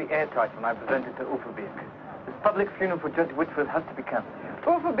case to be airtight when I present it to Overbeek. This public funeral for Judge Whitfield has to be cancelled.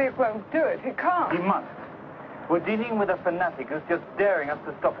 Overbeek won't do it. He can't. He must. We're dealing with a fanatic who's just daring us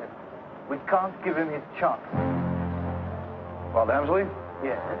to stop him. We can't give him his chance. Father Hemsley?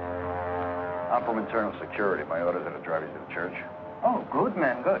 Yes? I'm from internal security. My orders are to drive you to the church. Oh, good,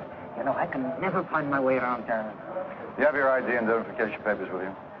 man, good. You know, I can never find my way around town. You have your ID and identification papers with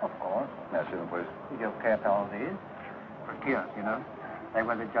you? Of course. May I see them, please? You kept all these? For years, you know. They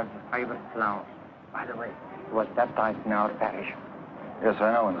were the judge's favorite flowers. By the way, he was baptized in our parish. Yes,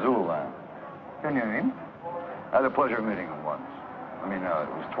 I know, in Zululand. You knew him? I had the pleasure of meeting him once. I mean,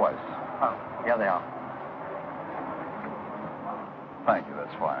 it was twice. Oh, here they are. Thank you,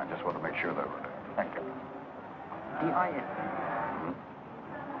 that's fine. I just want to make sure they were there. Thank you. E.I.S.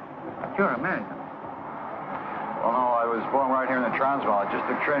 You're American. Well, no, I was born right here in the Transvaal. I just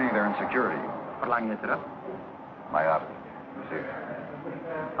took training there in security. How long is it up? My yacht. You see?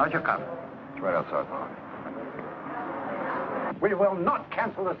 How's your car? It's right outside the house. We will not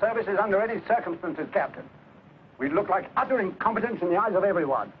cancel the services under any circumstances, Captain. We look like utter incompetence in the eyes of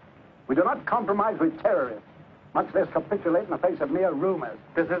everyone. We do not compromise with terrorists, much less capitulate in the face of mere rumors.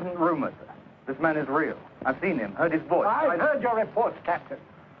 This isn't rumors, sir. This man is real. I've seen him, heard his voice. I've heard your reports, Captain.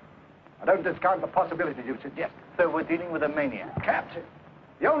 I don't discount the possibility you suggest. So we're dealing with a maniac. Captain,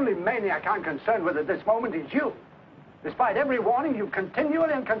 the only maniac I'm concerned with at this moment is you. Despite every warning, you've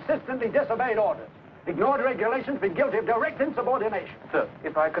continually and consistently disobeyed orders, ignored regulations, been guilty of direct insubordination. Sir,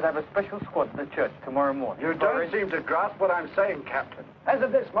 if I could have a special squad in the church tomorrow morning... You don't seem to grasp what I'm saying, Captain. As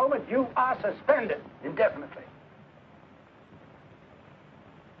of this moment, you are suspended indefinitely.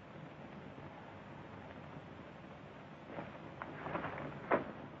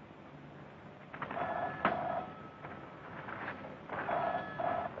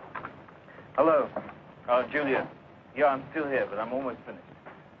 Hello. Oh, Julia. Yeah, I'm still here, but I'm almost finished.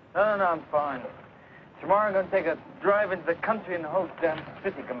 No, I'm fine. Tomorrow I'm going to take a drive into the country and the whole damn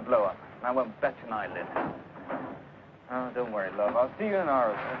city can blow up. And I won't bat an eyelid. Oh, don't worry, love. I'll see you in an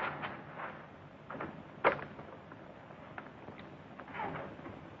hour or so.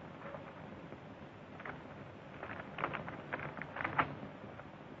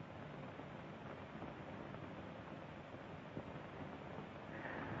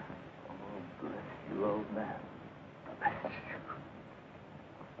 Old man.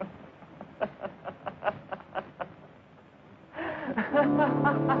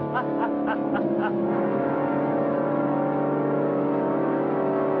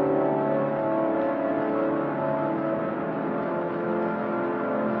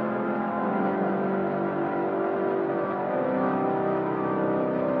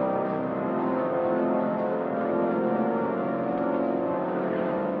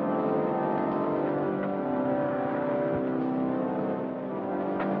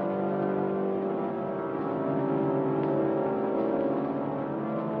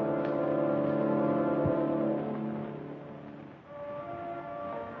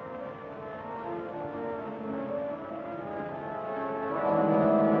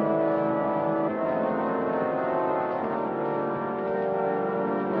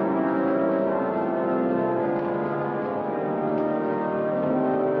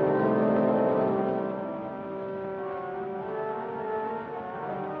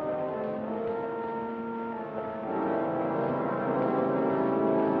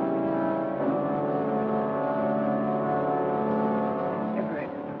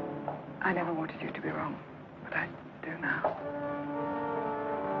 I never wanted you to be wrong, but I do now.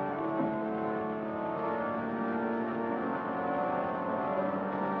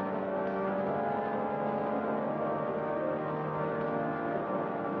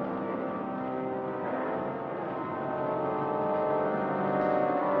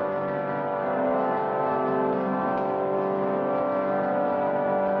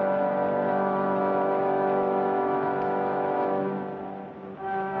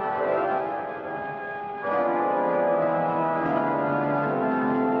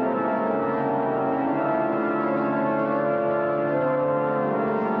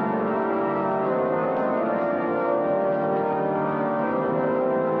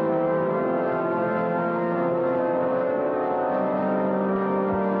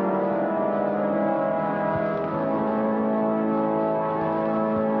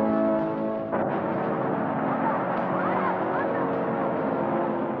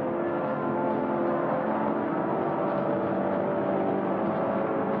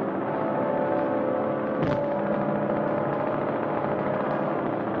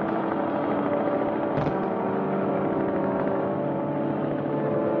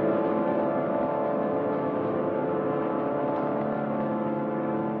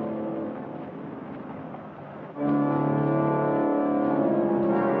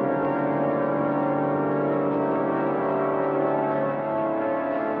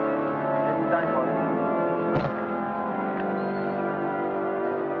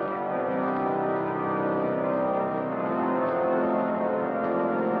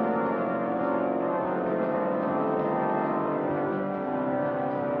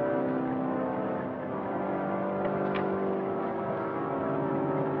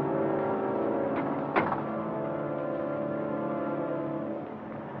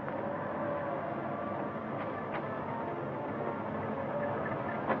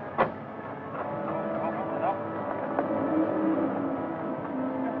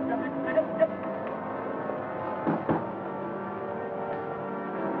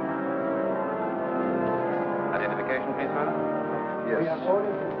 We have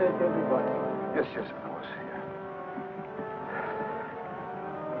orders to search everybody. Yes, of course. Yeah.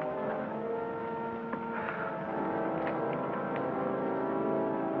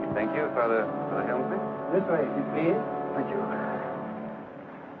 Thank you, Father Helmsley. This way, if you please. Thank you.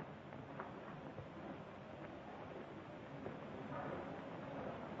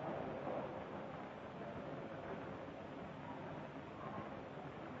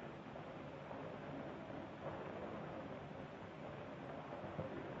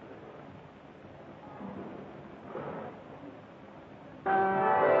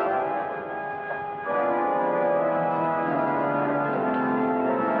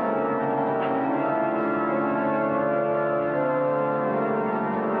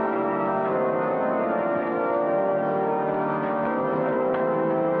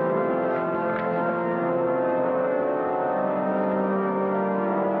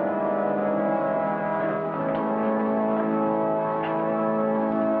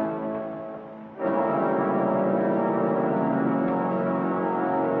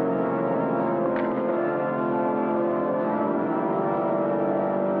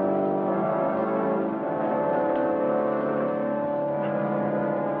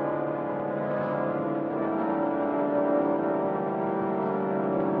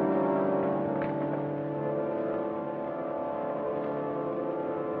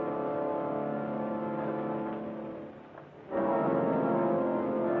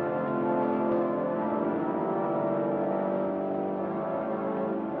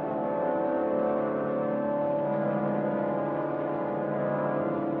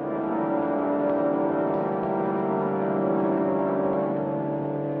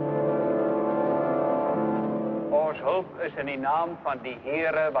 hulp is in die naam van die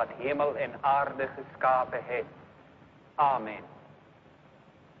Heere wat hemel en aarde geskapen heeft. Amen.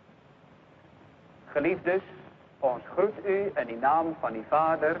 Geliefdes, ons groet u in die naam van die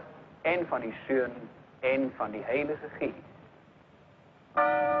Vader en van die Seun en van die Heilige Geest.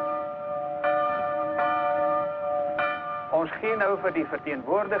 Ons gee nou vir die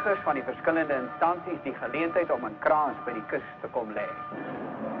verteenwoordigers van die verskillende instansies die geleentheid om in kraans by die kus te kom lê.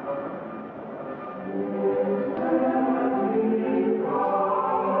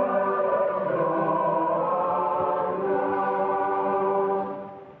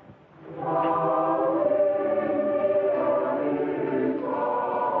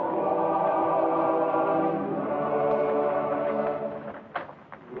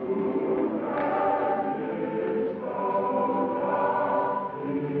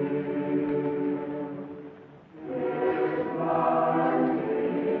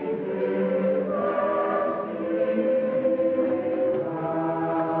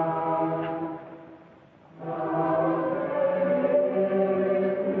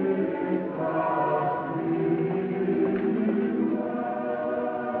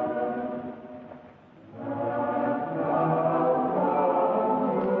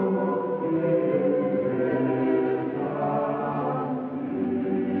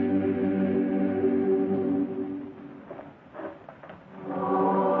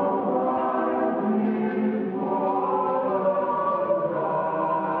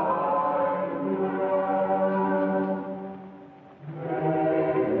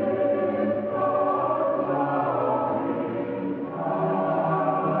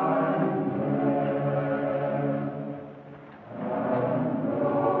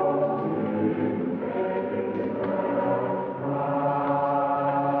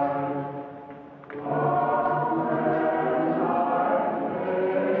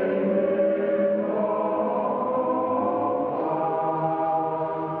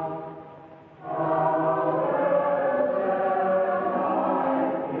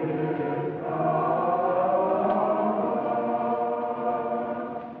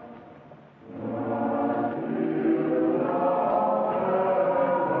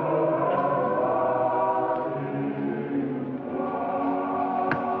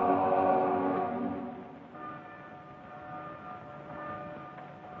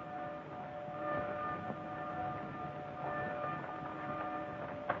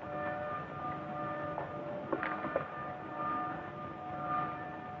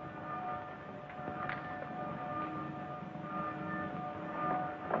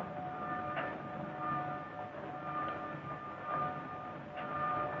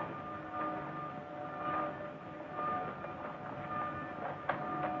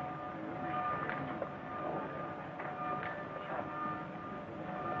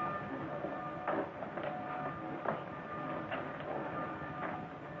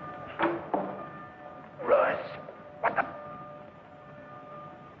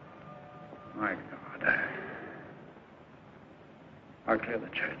 I'll clear the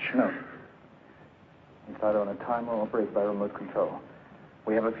church. No. It's either on a timer or operated by remote control.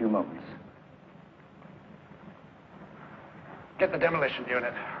 We have a few moments. Get the demolition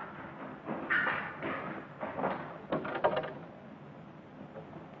unit.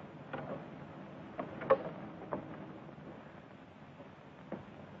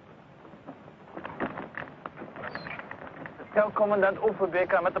 Tell Commandant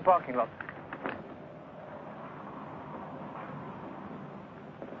Overbeek I'm at the parking lot.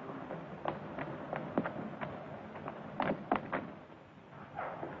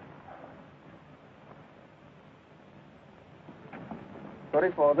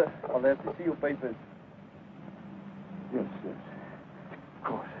 Sorry, Father. I'll have to see your papers. Yes, yes. Of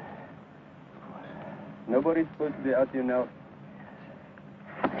course. Nobody's supposed to be out here now.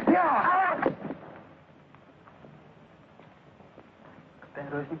 Ja!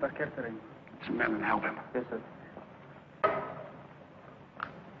 Kapitein Roos, niet parkeerterrein. Some men and help him. Yes, sir.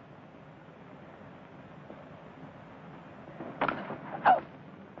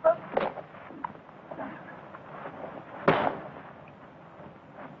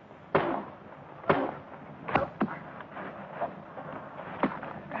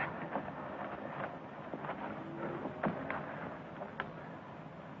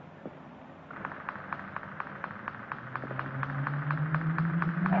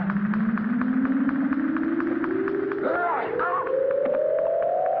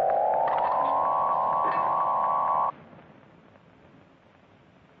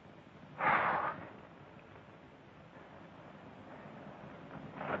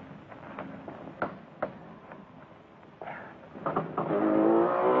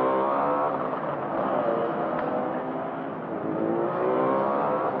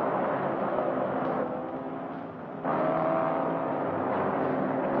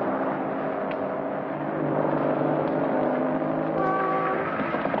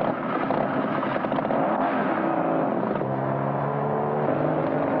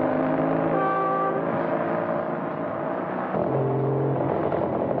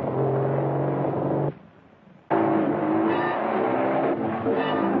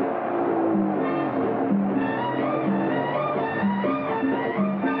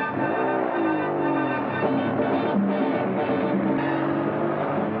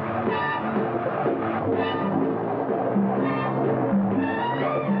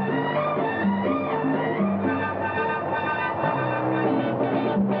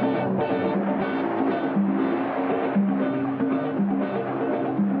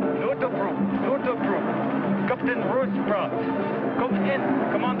 Captain Roos. Kommt in,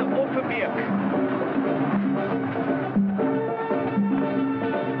 Commandant Overbeek.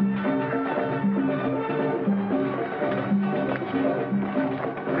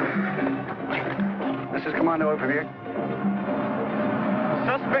 This is Commander Overbeek.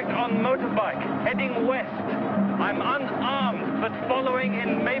 Suspect on motorbike, heading west. I'm unarmed, but following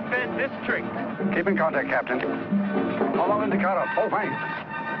in Mayfair District. Keep in contact, Captain. Follow into Cardiff. Hold fine.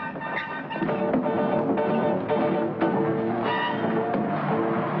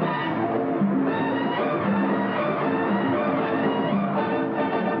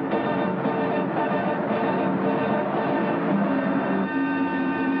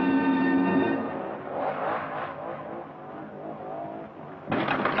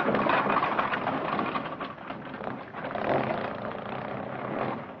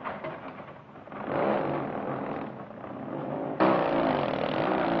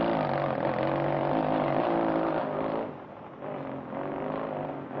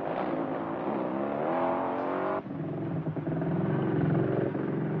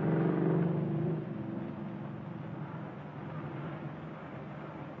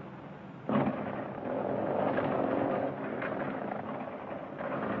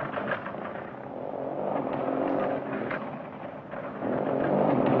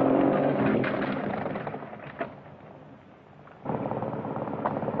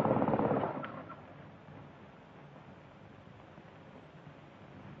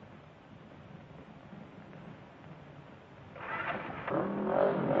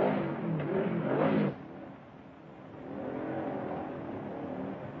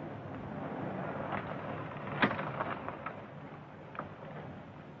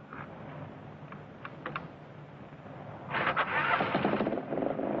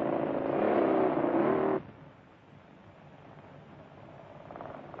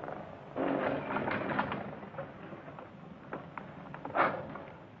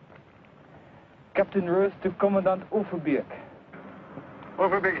 Captain Roos to Commandant Overbeek.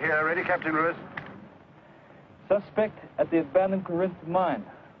 Overbeek here. Ready, Captain Roos? Suspect at the abandoned Corinth mine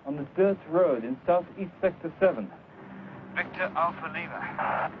on the dirt road in southeast sector 7. Victor Alpha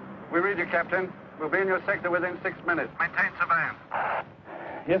Lima. We read you, Captain. We'll be in your sector within 6 minutes. Maintain surveillance.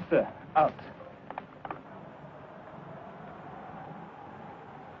 Yes, sir. Out.